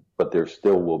cloning, but there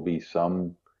still will be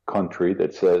some country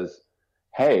that says,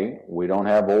 hey, we don't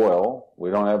have oil, we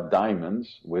don't have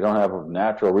diamonds, we don't have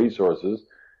natural resources,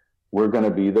 we're going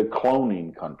to be the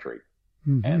cloning country.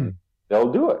 Mm-hmm. And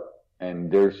they'll do it.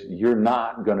 And you're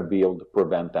not going to be able to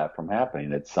prevent that from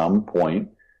happening. At some point,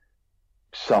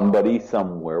 somebody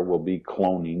somewhere will be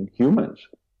cloning humans.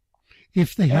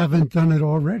 If they haven't done it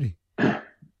already.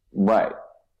 Right.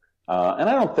 And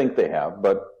I don't think they have,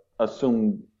 but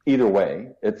assume either way,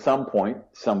 at some point,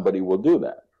 somebody will do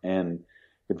that. And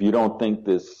if you don't think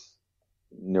this,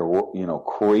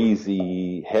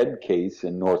 crazy head case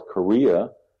in North Korea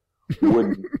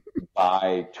would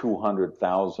buy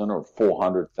 200,000 or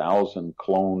 400,000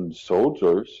 cloned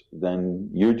soldiers, then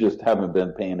you just haven't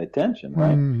been paying attention,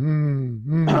 right?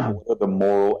 Mm-hmm, mm-hmm. What are the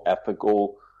moral,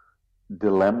 ethical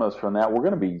dilemmas from that? We're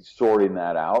going to be sorting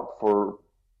that out for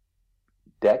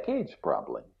decades,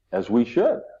 probably, as we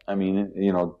should. I mean,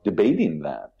 debating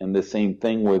that. And the same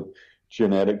thing with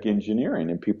genetic engineering.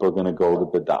 And people are going to go to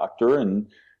the doctor and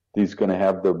he's going to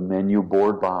have the menu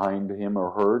board behind him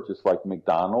or her, just like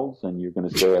McDonald's. And you're going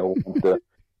to say, I want the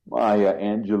Maya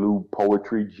Angelou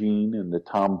poetry gene and the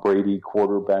Tom Brady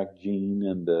quarterback gene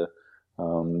and the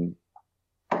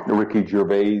Ricky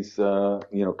Gervais,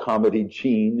 comedy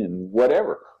gene and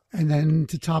whatever. And then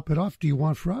to top it off, do you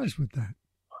want fries with that?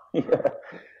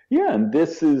 Yeah. And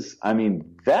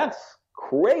that's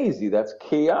crazy. That's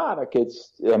chaotic.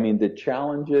 The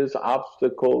challenges,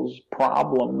 obstacles,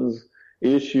 problems,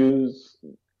 issues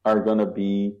are going to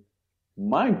be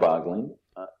mind-boggling.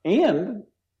 And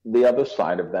the other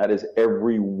side of that is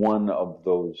every one of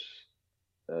those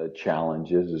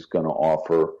challenges is going to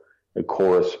offer a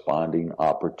corresponding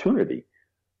opportunity.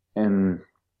 And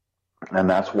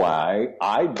that's why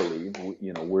I believe,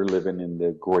 we're living in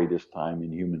the greatest time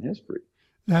in human history.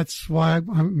 That's why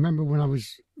I remember when I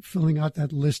was filling out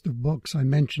that list of books, I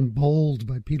mentioned Bold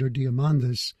by Peter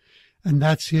Diamandis, and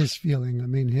that's his feeling. I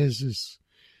mean,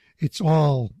 it's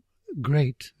all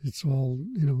great. It's all,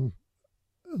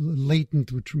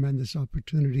 latent with tremendous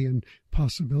opportunity and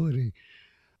possibility.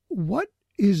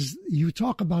 You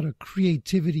talk about a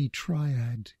creativity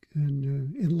triad,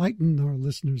 and enlighten our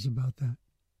listeners about that.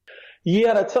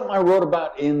 Yeah, that's something I wrote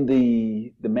about in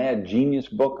the Mad Genius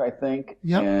book, I think.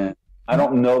 Yep. And I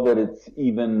don't know that it's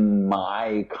even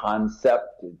my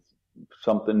concept. It's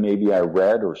something maybe I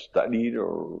read or studied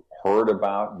or heard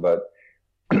about, but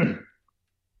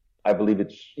I believe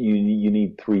you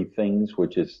need three things,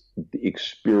 which is the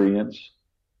experience,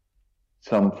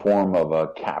 some form of a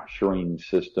capturing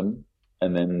system,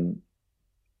 and then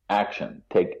action,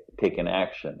 take an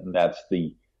action. And that's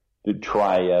the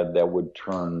triad that would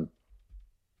turn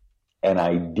an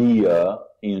idea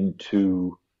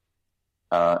into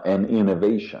an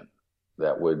innovation,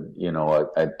 that would,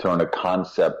 turn a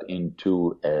concept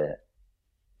into a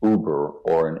Uber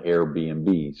or an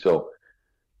Airbnb. So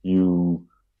you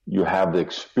have the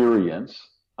experience,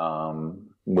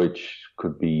 which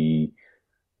could be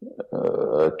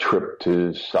a trip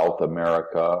to South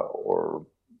America or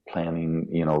planning,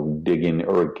 digging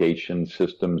irrigation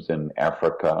systems in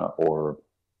Africa or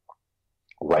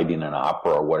writing an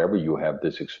opera or whatever. You have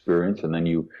this experience, and then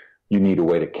you need a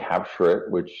way to capture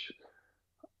it, which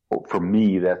for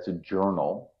me, that's a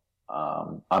journal.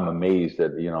 I'm amazed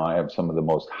that, I have some of the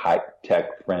most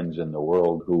high-tech friends in the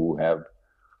world who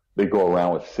they go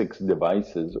around with 6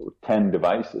 devices or 10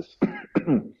 devices,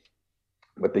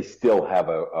 but they still have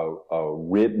a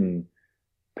written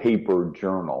paper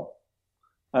journal,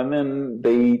 and then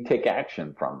they take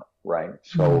action from it, right?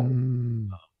 So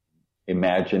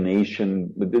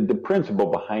imagination, the principle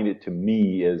behind it to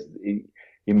me is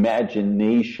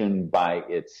imagination by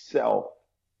itself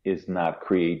is not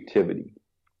creativity.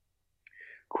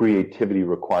 Creativity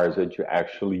requires that you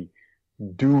actually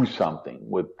do something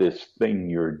with this thing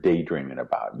you're daydreaming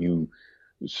about. You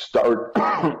start,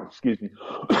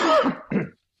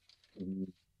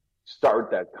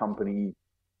 start that company,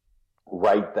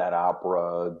 write that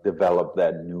opera, develop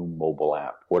that new mobile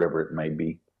app, whatever it may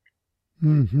be.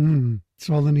 Mm-hmm. It's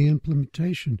all in the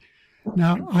implementation.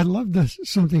 Now, I love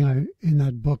something in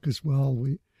that book as well.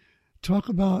 We talk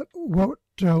about what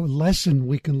lesson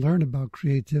we can learn about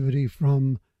creativity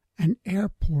from an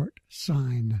airport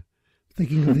sign.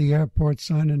 Thinking of the airport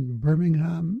sign in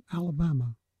Birmingham,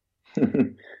 Alabama.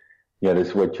 Yeah, this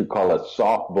is what you call a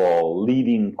softball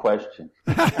leading question.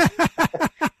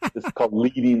 This is called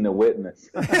leading the witness.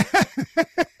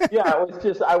 Yeah,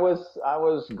 I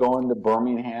was going to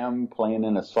Birmingham, playing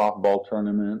in a softball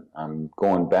tournament. I'm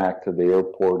going back to the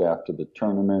airport after the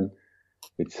tournament.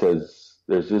 it says,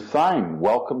 there's this sign,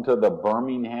 welcome to the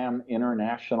Birmingham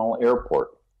International Airport.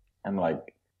 I'm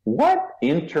like, what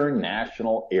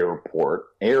international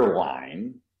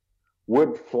airline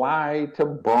would fly to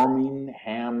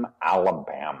Birmingham,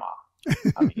 Alabama?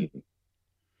 I mean,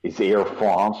 is Air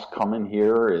France coming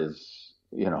here? Is,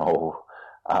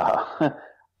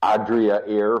 Adria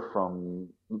Air from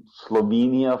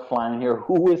Slovenia flying here?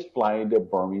 Who is flying to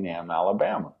Birmingham,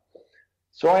 Alabama?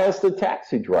 So I asked the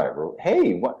taxi driver,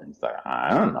 hey, what? He's like,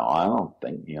 I don't know. I don't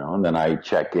think, and then I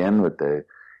check in with the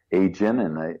agent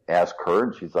and I ask her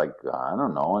and she's like, I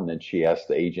don't know. And then she asked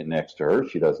the agent next to her.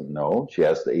 She doesn't know. She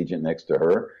asked the agent next to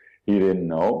her. He didn't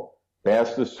know. They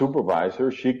asked the supervisor.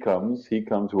 He comes,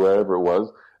 whoever it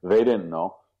was. They didn't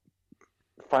know.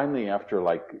 Finally, after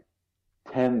like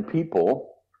 10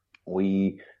 people,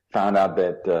 we found out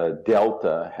that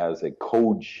Delta has a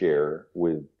code share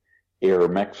with Air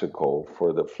Mexico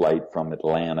for the flight from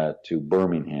Atlanta to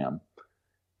Birmingham.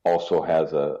 Also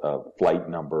has a flight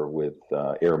number with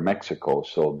Air Mexico,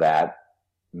 so that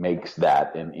makes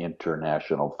that an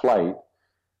international flight,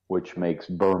 which makes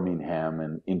Birmingham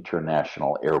an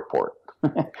international airport.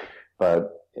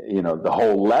 But, the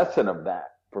whole lesson of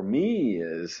that for me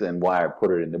is, and why I put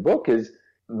it in the book, is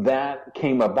that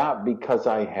came about because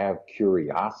I have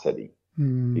curiosity.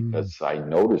 Because I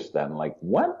noticed then, like,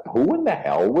 who in the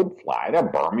hell would fly to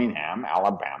Birmingham,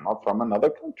 Alabama from another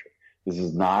country? This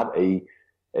is not a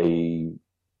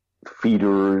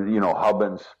feeder, hub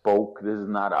and spoke. This is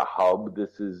not a hub.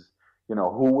 This is,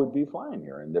 who would be flying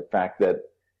here? And the fact that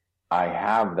I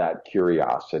have that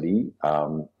curiosity,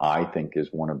 I think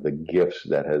is one of the gifts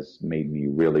that has made me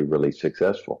really, really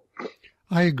successful.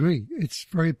 I agree. It's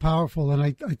very powerful. And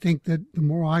I think that the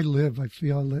more I live, I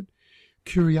feel that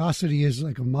curiosity is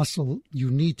like a muscle. You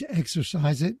need to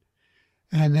exercise it.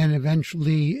 And then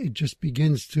eventually it just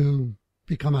begins to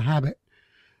become a habit.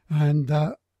 And,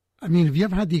 have you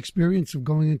ever had the experience of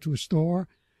going into a store,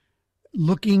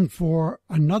 looking for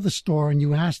another store, and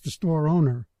you ask the store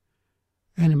owner,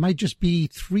 and it might just be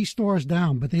 3 stores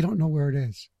down, but they don't know where it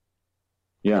is?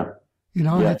 Yeah.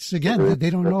 It's again,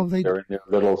 they don't know. They're in their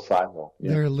little silo.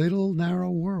 Yeah. Their little narrow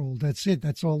world. That's it.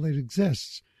 That's all that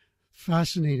exists.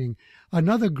 Fascinating.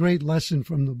 Another great lesson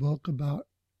from the book about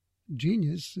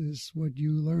genius is what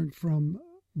you learned from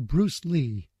Bruce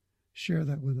Lee. Share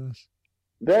that with us.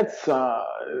 That's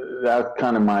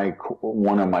kind of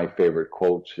one of my favorite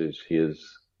quotes is his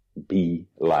 "be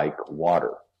like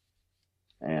water,"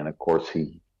 and of course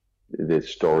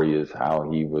this story is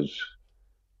how he was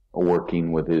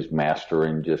working with his master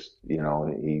and just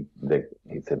he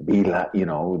said be like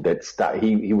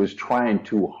he was trying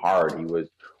too hard. He was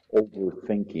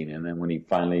overthinking, and then when he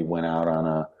finally went out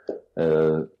on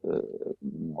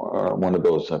one of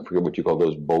those, I forget what you call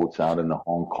those boats out in the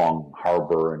Hong Kong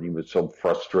harbor, and he was so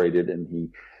frustrated and he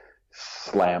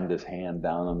slammed his hand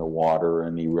down in the water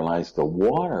and he realized the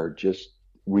water just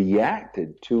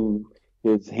reacted to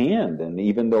his hand. And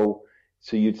even though,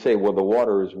 so you'd say, well, the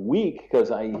water is weak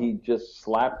because he just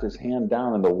slapped his hand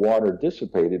down and the water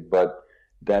dissipated, but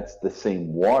that's the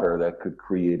same water that could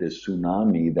create a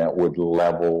tsunami that would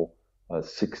level a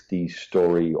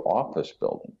 60-story office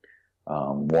building.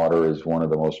 Water is one of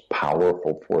the most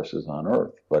powerful forces on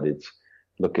earth, but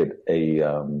look at a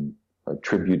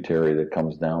tributary that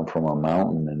comes down from a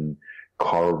mountain and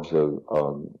carves a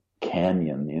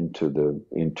canyon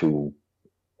into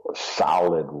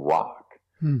solid rock,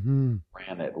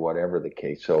 granite, whatever the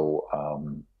case. So,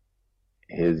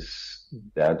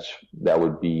 that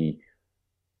would be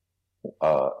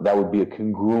a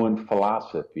congruent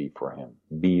philosophy for him.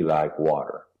 Be like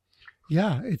water.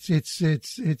 Yeah,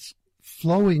 it's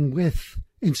flowing with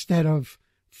instead of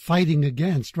fighting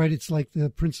against, right? It's like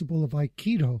the principle of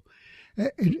Aikido.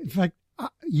 In fact,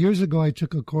 years ago, I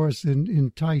took a course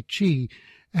in Tai Chi,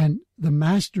 and the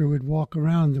master would walk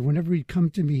around, and whenever he'd come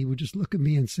to me, he would just look at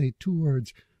me and say 2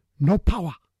 words: no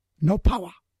power, no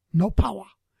power, no power,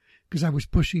 because I was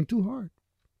pushing too hard.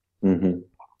 Mm-hmm.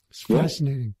 It's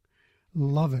fascinating.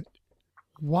 Love it.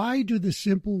 Why do the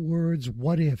simple words,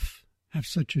 what if, have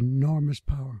such enormous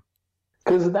power?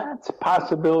 Because that's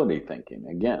possibility thinking.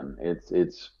 Again,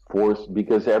 it's forced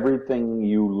because everything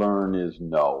you learn is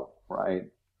no, right?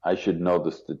 I should know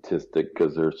the statistic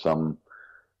because there's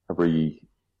every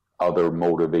other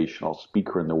motivational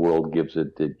speaker in the world gives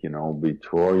it that,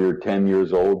 before you're 10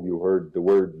 years old, you heard the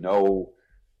word no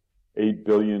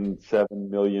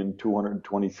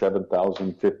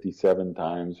 8,007,227,057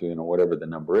 times, whatever the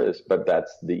number is. But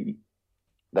that's the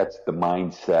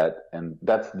mindset, and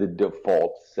that's the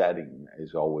default setting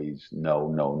is always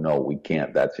no, we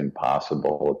can't, that's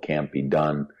impossible, it can't be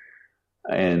done.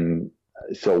 And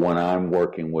So when I'm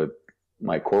working with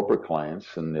my corporate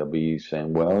clients and they'll be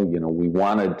saying, well, we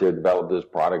wanted to develop this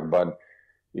product, but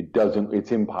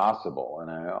it's impossible. And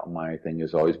my thing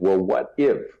is always, well, what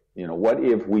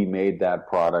if we made that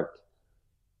product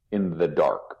in the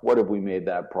dark? What if we made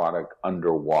that product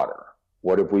underwater?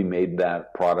 What if we made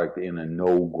that product in a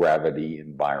no gravity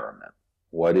environment?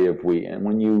 And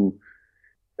when you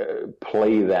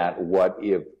play that what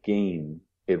if game,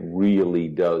 it really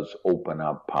does open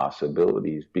up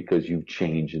possibilities because you've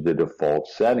changed the default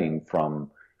setting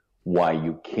from why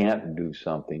you can't do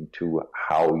something to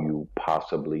how you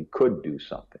possibly could do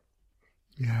something.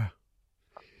 Yeah.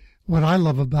 What I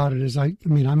love about it is, I'm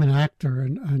an actor,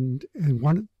 and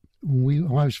when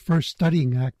I was first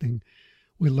studying acting,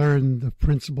 we learned the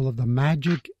principle of the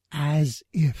magic as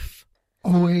if.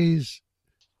 Always,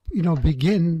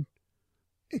 begin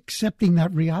accepting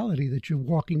that reality that you're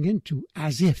walking into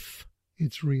as if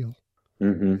it's real.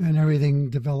 Mm-hmm. And everything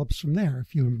develops from there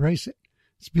if you embrace it.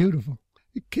 It's beautiful.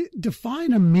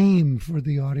 Define a meme for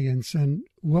the audience, and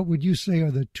what would you say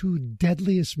are the two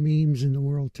deadliest memes in the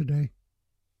world today?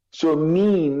 So a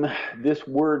meme, this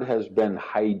word has been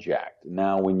hijacked.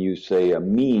 Now when you say a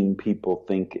meme, people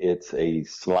think it's a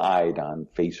slide on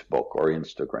Facebook or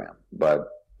Instagram, but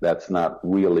that's not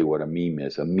really what a meme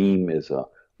is. A meme is a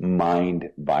mind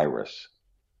virus.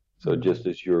 So just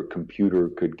as your computer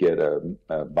could get a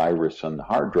virus on the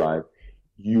hard drive,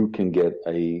 you can get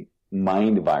a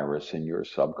mind virus in your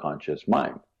subconscious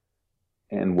mind.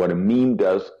 And what a meme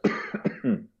does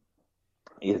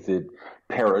is it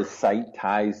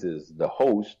parasitizes the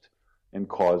host and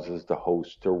causes the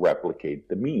host to replicate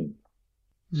the meme.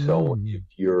 So if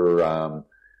you're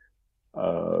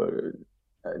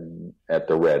at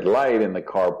the red light and the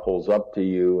car pulls up to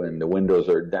you and the windows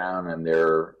are down and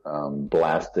they're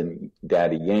blasting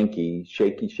Daddy Yankee,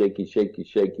 shaky, shaky, shaky,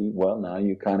 shaky, well, now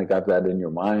you kind of got that in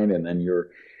your mind, and then you're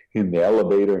in the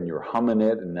elevator and you're humming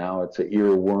it, and now it's an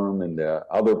earworm, and the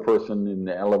other person in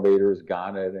the elevator's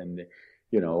got it, and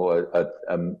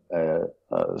a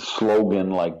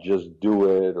slogan like "Just do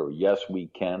it" or "Yes, we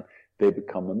can." They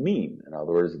become a meme. In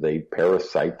other words, they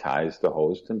parasitize the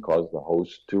host and cause the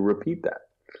host to repeat that.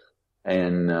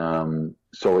 And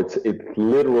so it's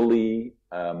literally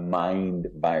a mind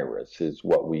virus is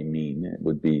what we mean. It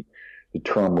would be, the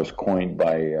term was coined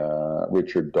by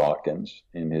Richard Dawkins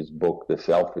in his book The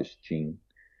Selfish Gene,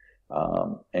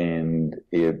 and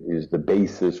it is the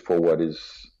basis for what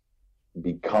is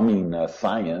becoming a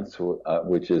science,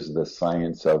 which is the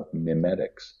science of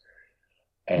mimetics.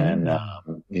 And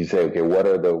you say, okay, what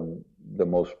are the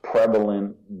most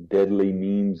prevalent deadly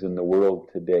memes in the world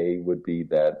today? Would be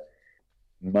that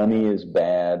money is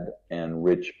bad and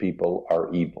rich people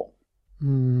are evil.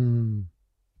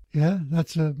 Yeah,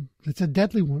 that's a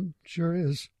deadly one. Sure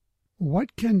is.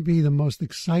 What can be the most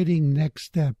exciting next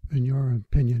step, in your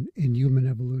opinion, in human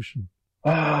evolution?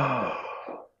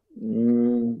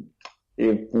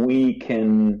 If we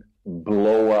can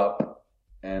blow up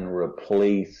and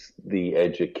replace the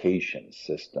education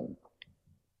system,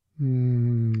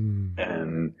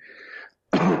 and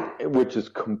which is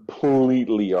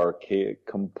completely archaic,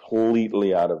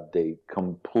 completely out of date,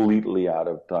 completely out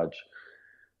of touch,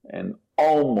 and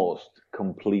almost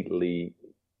completely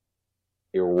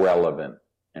irrelevant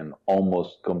and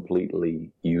almost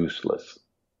completely useless,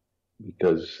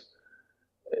 because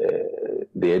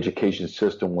the education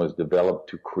system was developed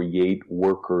to create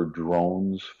worker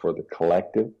drones for the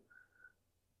collective,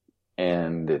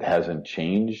 and it hasn't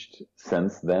changed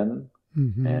since then.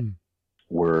 Mm-hmm. And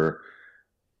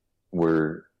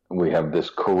we have this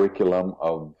curriculum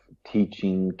of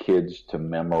teaching kids to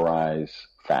memorize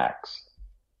facts,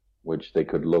 which they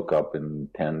could look up in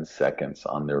 10 seconds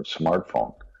on their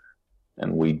smartphone.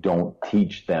 And we don't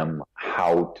teach them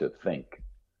how to think.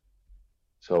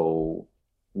 So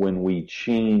when we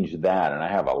change that, and I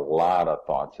have a lot of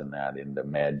thoughts in that in the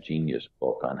Mad Genius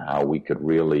book on how we could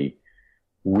really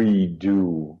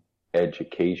redo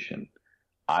education,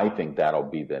 I think that'll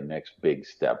be the next big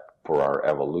step for our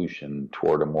evolution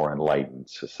toward a more enlightened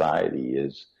society,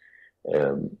 is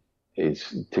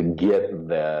to get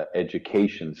the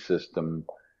education system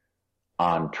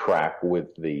on track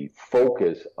with the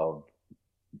focus of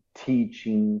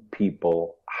teaching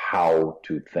people how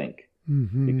to think.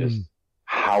 Mm-hmm. Because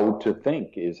how to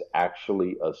think is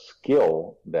actually a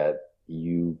skill that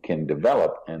you can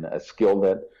develop, and a skill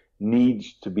that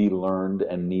needs to be learned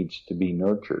and needs to be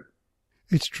nurtured.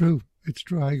 It's true. It's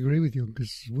true. I agree with you,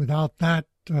 because without that,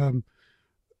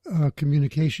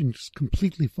 communication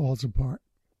completely falls apart.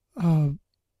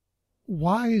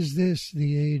 Why is this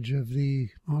the age of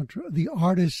the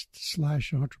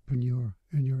artist/entrepreneur,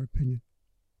 in your opinion?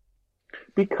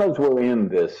 Because we're in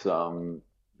this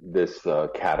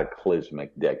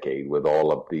cataclysmic decade with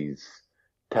all of these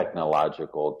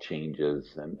technological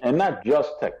changes, and not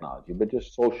just technology, but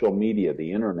just social media,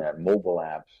 the internet, mobile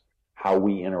apps, how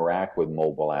we interact with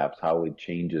mobile apps, how it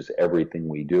changes everything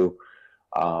we do.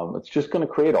 It's just going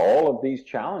to create all of these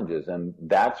challenges, and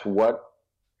that's what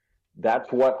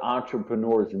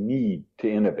entrepreneurs need to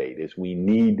innovate. Is we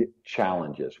need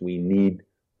challenges, we need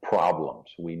problems,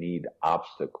 we need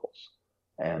obstacles.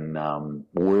 And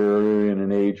we're in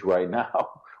an age right now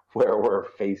where we're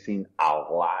facing a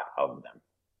lot of them.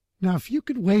 Now, if you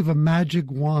could wave a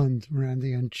magic wand,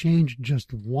 Randy, and change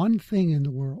just one thing in the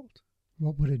world,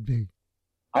 what would it be?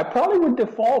 I probably would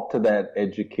default to that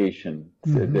education.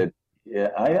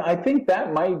 I think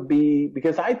that might be,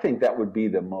 because I think that would be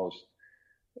the most,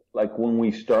 like when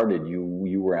we started,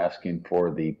 you were asking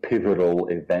for the pivotal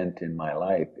event in my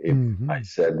life. If I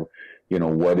said,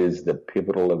 what is the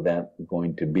pivotal event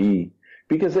going to be?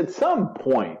 Because at some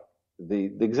point,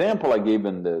 the example I gave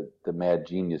in the Mad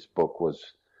Genius book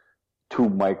was 2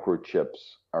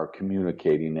 microchips are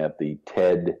communicating at the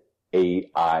TED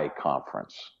AI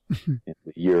conference in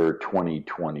the year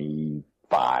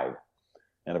 2025.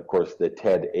 And of course, the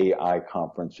TED AI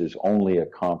conference is only a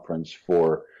conference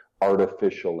for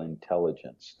artificial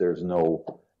intelligence. There's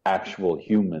no actual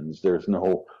humans. There's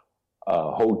no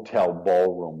hotel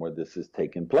ballroom where this is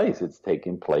taking place. It's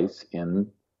taking place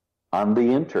on the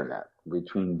internet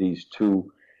between these 2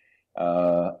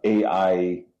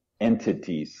 AI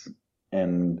entities,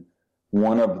 and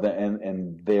one of the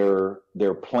and they're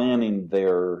planning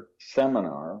their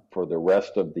seminar for the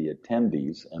rest of the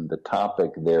attendees, and the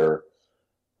topic they're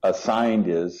assigned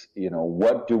is,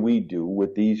 what do we do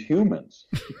with these humans?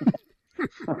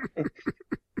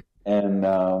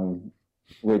 And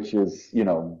which is,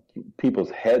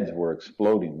 people's heads were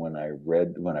exploding when I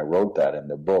wrote that in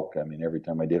the book. I mean, every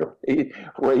time I did a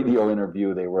radio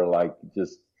interview, they were like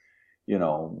just,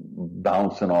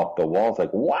 bouncing off the walls,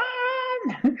 like, what?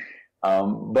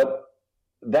 But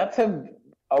that's a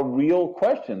real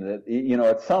question that,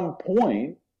 at some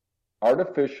point,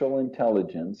 artificial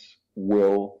intelligence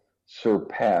will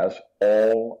surpass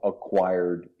all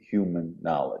acquired human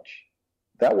knowledge.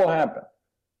 That will happen.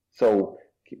 So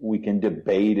we can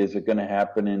debate, is it going to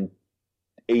happen in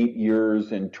 8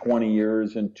 years, in 20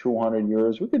 years, in 200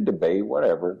 years? We could debate,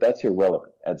 whatever. That's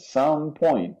irrelevant. At some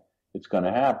point, it's going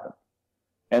to happen.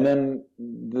 And then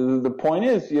the point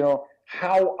is,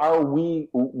 how are we,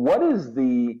 what is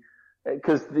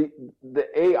because the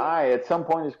AI at some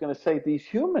point is going to say these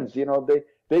humans,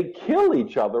 they kill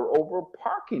each other over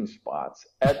parking spots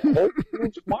at Whole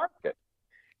Foods Market.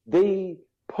 They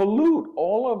pollute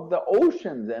all of the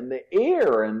oceans and the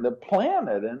air and the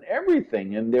planet and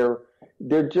everything, and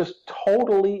they're just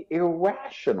totally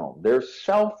irrational. They're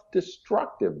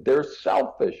self-destructive. They're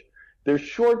selfish. They're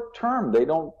short-term. They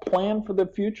don't plan for the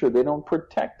future. They don't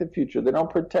protect the future. They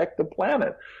don't protect the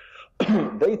planet.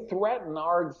 They threaten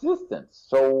our existence.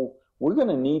 So we're going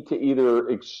to need to either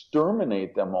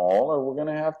exterminate them all, or we're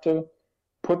going to have to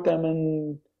put them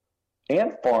in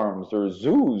ant farms or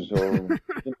zoos or,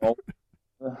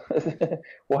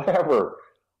 whatever.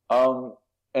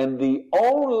 And the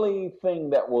only thing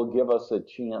that will give us a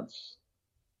chance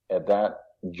at that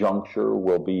juncture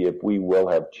will be if we will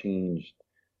have changed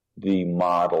the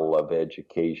model of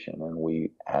education, and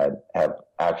we have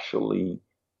actually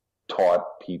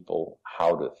taught people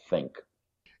how to think.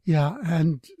 Yeah,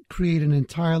 and create an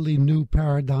entirely new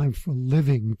paradigm for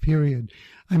living, period.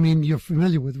 I mean, you're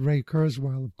familiar with Ray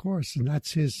Kurzweil, of course, and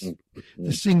that's his,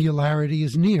 the singularity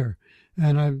is near.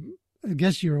 And I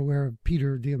guess you're aware of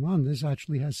Peter Diamandis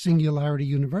actually has Singularity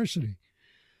University.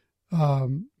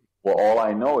 Well, all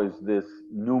I know is this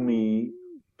NUMMI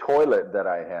toilet that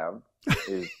I have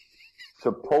is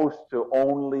supposed to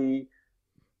only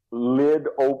lid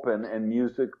open and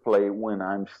music play when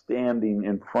I'm standing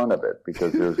in front of it,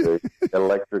 because there's an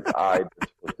electric eye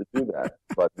that's supposed to do that.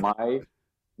 But my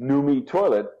NUMMI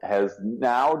toilet has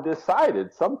now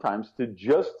decided sometimes to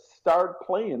just start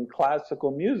playing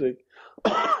classical music,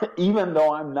 even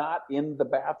though I'm not in the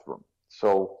bathroom.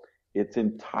 So it's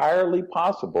entirely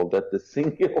possible that the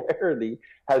singularity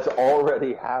has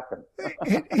already happened.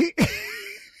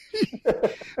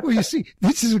 Well, you see,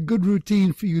 this is a good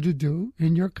routine for you to do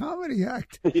in your comedy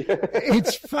act.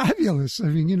 It's fabulous. I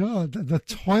mean, the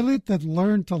toilet that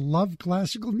learned to love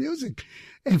classical music.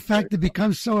 In fact, it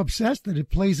becomes so obsessed that it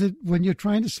plays it when you're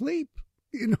trying to sleep,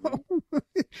 and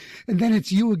then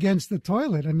it's you against the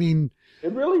toilet. I mean,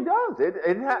 it really does.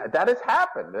 That has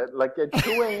happened. Like at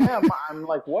 2 a.m., I'm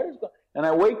like, what is going? And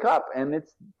I wake up and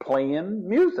it's playing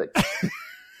music.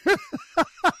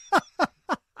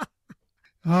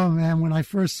 Oh, man, when I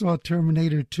first saw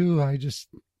Terminator 2, I just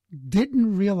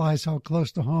didn't realize how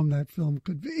close to home that film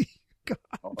could be. God.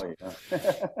 Oh, yeah.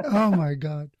 Oh, my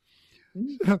God.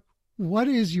 So, what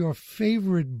is your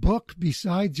favorite book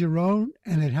besides your own?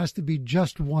 And it has to be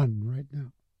just one right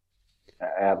now.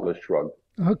 Atlas Shrugged.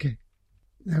 Okay.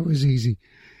 That was easy.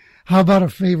 How about a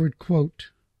favorite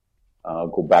quote? I'll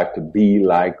go back to Be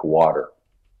Like Water.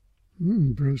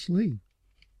 Bruce Lee.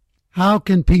 How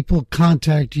can people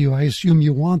contact you? I assume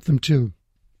you want them to.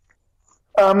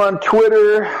 I'm on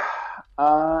Twitter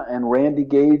and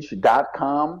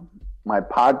randygage.com. My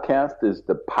podcast is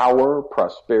the Power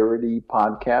Prosperity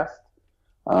Podcast.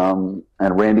 And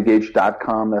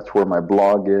randygage.com, that's where my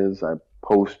blog is. I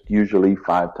post usually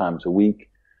 5 times a week.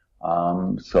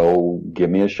 So give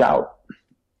me a shout.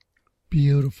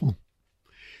 Beautiful.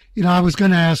 You know, I was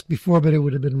going to ask before, but it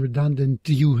would have been redundant.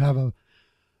 Do you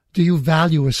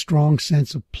value a strong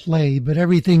sense of play? But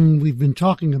everything we've been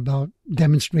talking about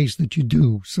demonstrates that you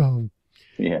do. So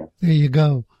yeah, there you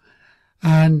go.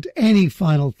 And any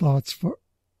final thoughts for,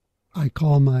 I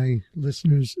call my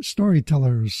listeners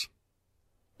storytellers?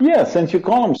 Yeah, since you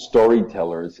call them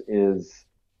storytellers,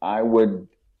 I would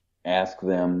ask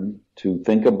them to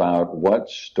think about what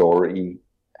story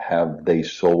have they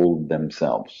sold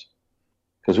themselves.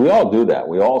 Because we all do that.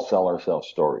 We all sell ourselves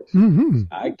stories. Mm-hmm.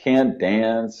 I can't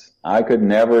dance. I could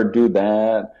never do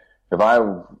that. If I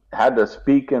had to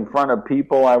speak in front of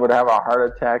people, I would have a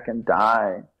heart attack and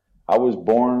die. I was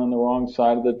born on the wrong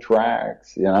side of the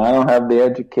tracks. You know, I don't have the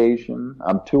education.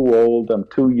 I'm too old. I'm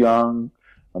too young.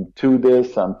 I'm too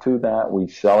this. I'm too that. We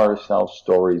sell ourselves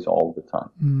stories all the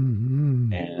time.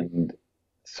 Mm-hmm. And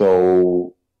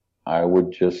so I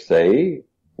would just say,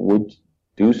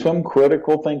 do some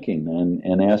critical thinking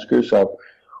and ask yourself,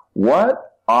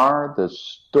 what are the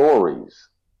stories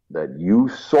that you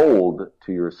sold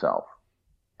to yourself?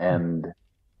 And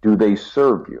do they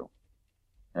serve you?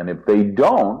 And if they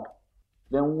don't,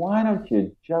 then why don't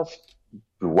you just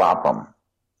drop them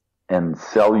and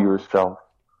sell yourself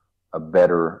a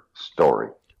better story?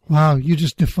 Wow, you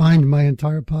just defined my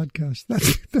entire podcast.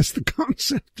 That's the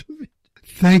concept of it.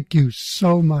 Thank you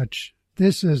so much.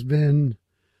 This has been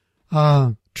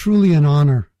truly an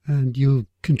honor, and you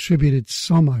contributed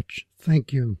so much.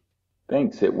 Thank you.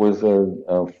 Thanks. It was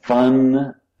a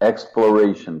fun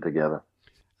exploration together.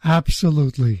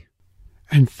 Absolutely.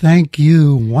 And thank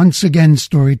you once again,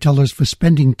 storytellers, for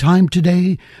spending time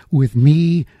today with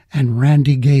me and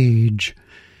Randy Gage.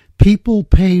 People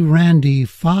pay Randy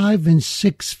 5 and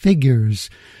 6 figures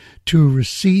to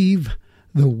receive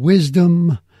the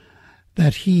wisdom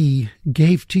that he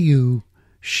gave to you,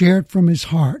 shared from his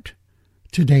heart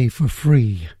today for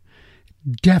free.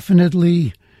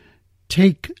 Definitely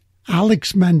take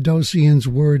Alex Mandosian's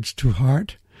words to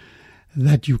heart,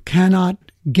 that you cannot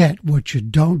get what you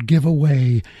don't give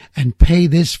away, and pay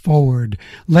this forward.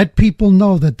 Let people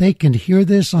know that they can hear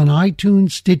this on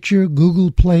iTunes, Stitcher,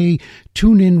 Google Play,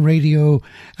 TuneIn Radio,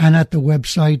 and at the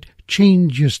website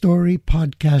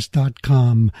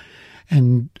changeyourstorypodcast.com.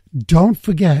 And don't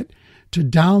forget to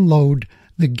download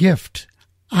the gift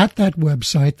at that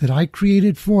website that I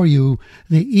created for you,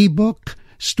 the ebook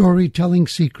Storytelling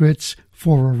Secrets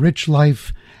for a Rich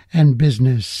Life and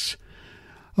Business.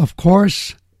 Of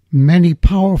course, many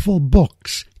powerful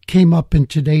books came up in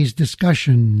today's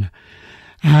discussion,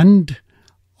 and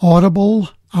Audible,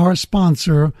 our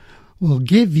sponsor, will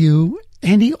give you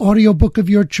any audiobook of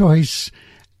your choice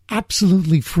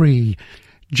absolutely free.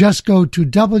 Just go to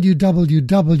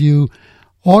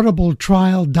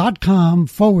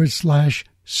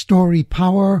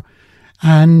www.audibletrial.com/storypower,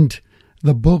 and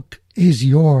the book is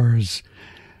yours.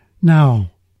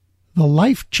 Now, the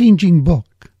life-changing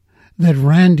book that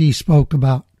Randy spoke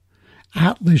about,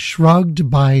 Atlas Shrugged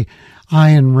by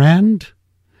Ayn Rand,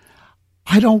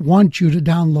 I don't want you to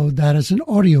download that as an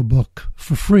audiobook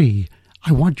for free.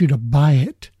 I want you to buy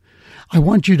it. I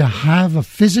want you to have a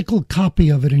physical copy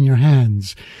of it in your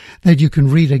hands that you can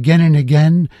read again and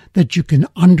again, that you can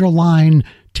underline,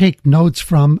 take notes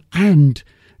from, and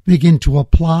begin to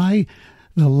apply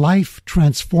the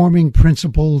life-transforming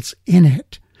principles in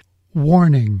it.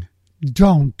 Warning,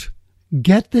 don't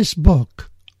get this book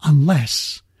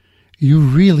unless you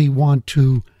really want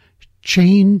to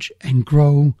change and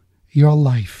grow your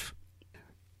life.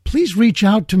 Please reach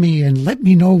out to me and let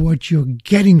me know what you're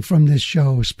getting from this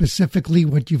show, specifically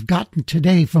what you've gotten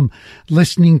today from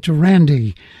listening to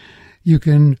Randy. You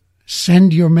can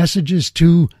send your messages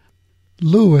to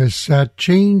Louis at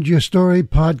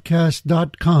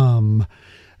changeyourstorypodcast.com.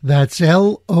 That's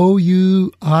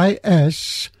LOUIS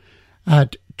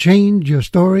at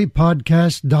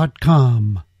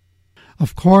changeyourstorypodcast.com.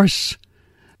 Of course,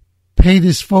 pay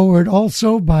this forward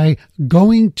also by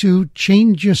going to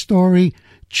Change Your Story,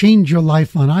 Change Your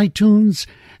Life on iTunes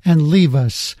and leave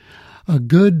us a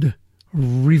good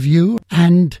review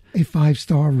and a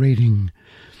 5-star rating.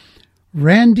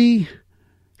 Randy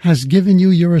has given you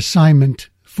your assignment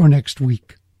for next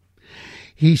week.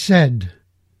 He said,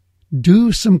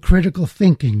 do some critical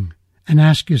thinking and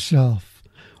ask yourself,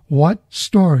 what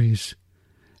stories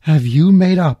have you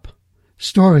made up?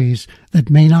 Stories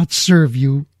that may not serve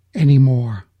you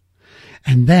anymore.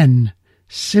 And then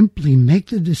simply make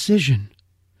the decision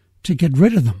to get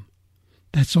rid of them.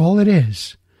 That's all it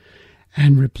is.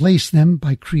 And replace them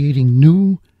by creating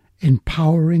new,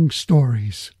 empowering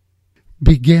stories.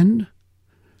 Begin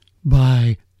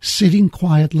by sitting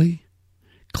quietly,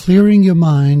 clearing your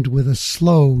mind with a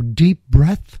slow, deep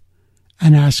breath,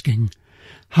 and asking,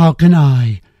 how can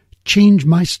I change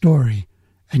my story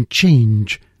and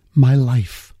change my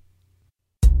life?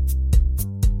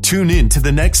 Tune in to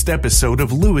the next episode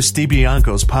of Louis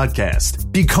DiBianco's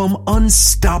podcast. Become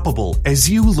unstoppable as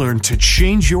you learn to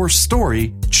change your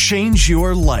story, change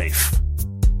your life.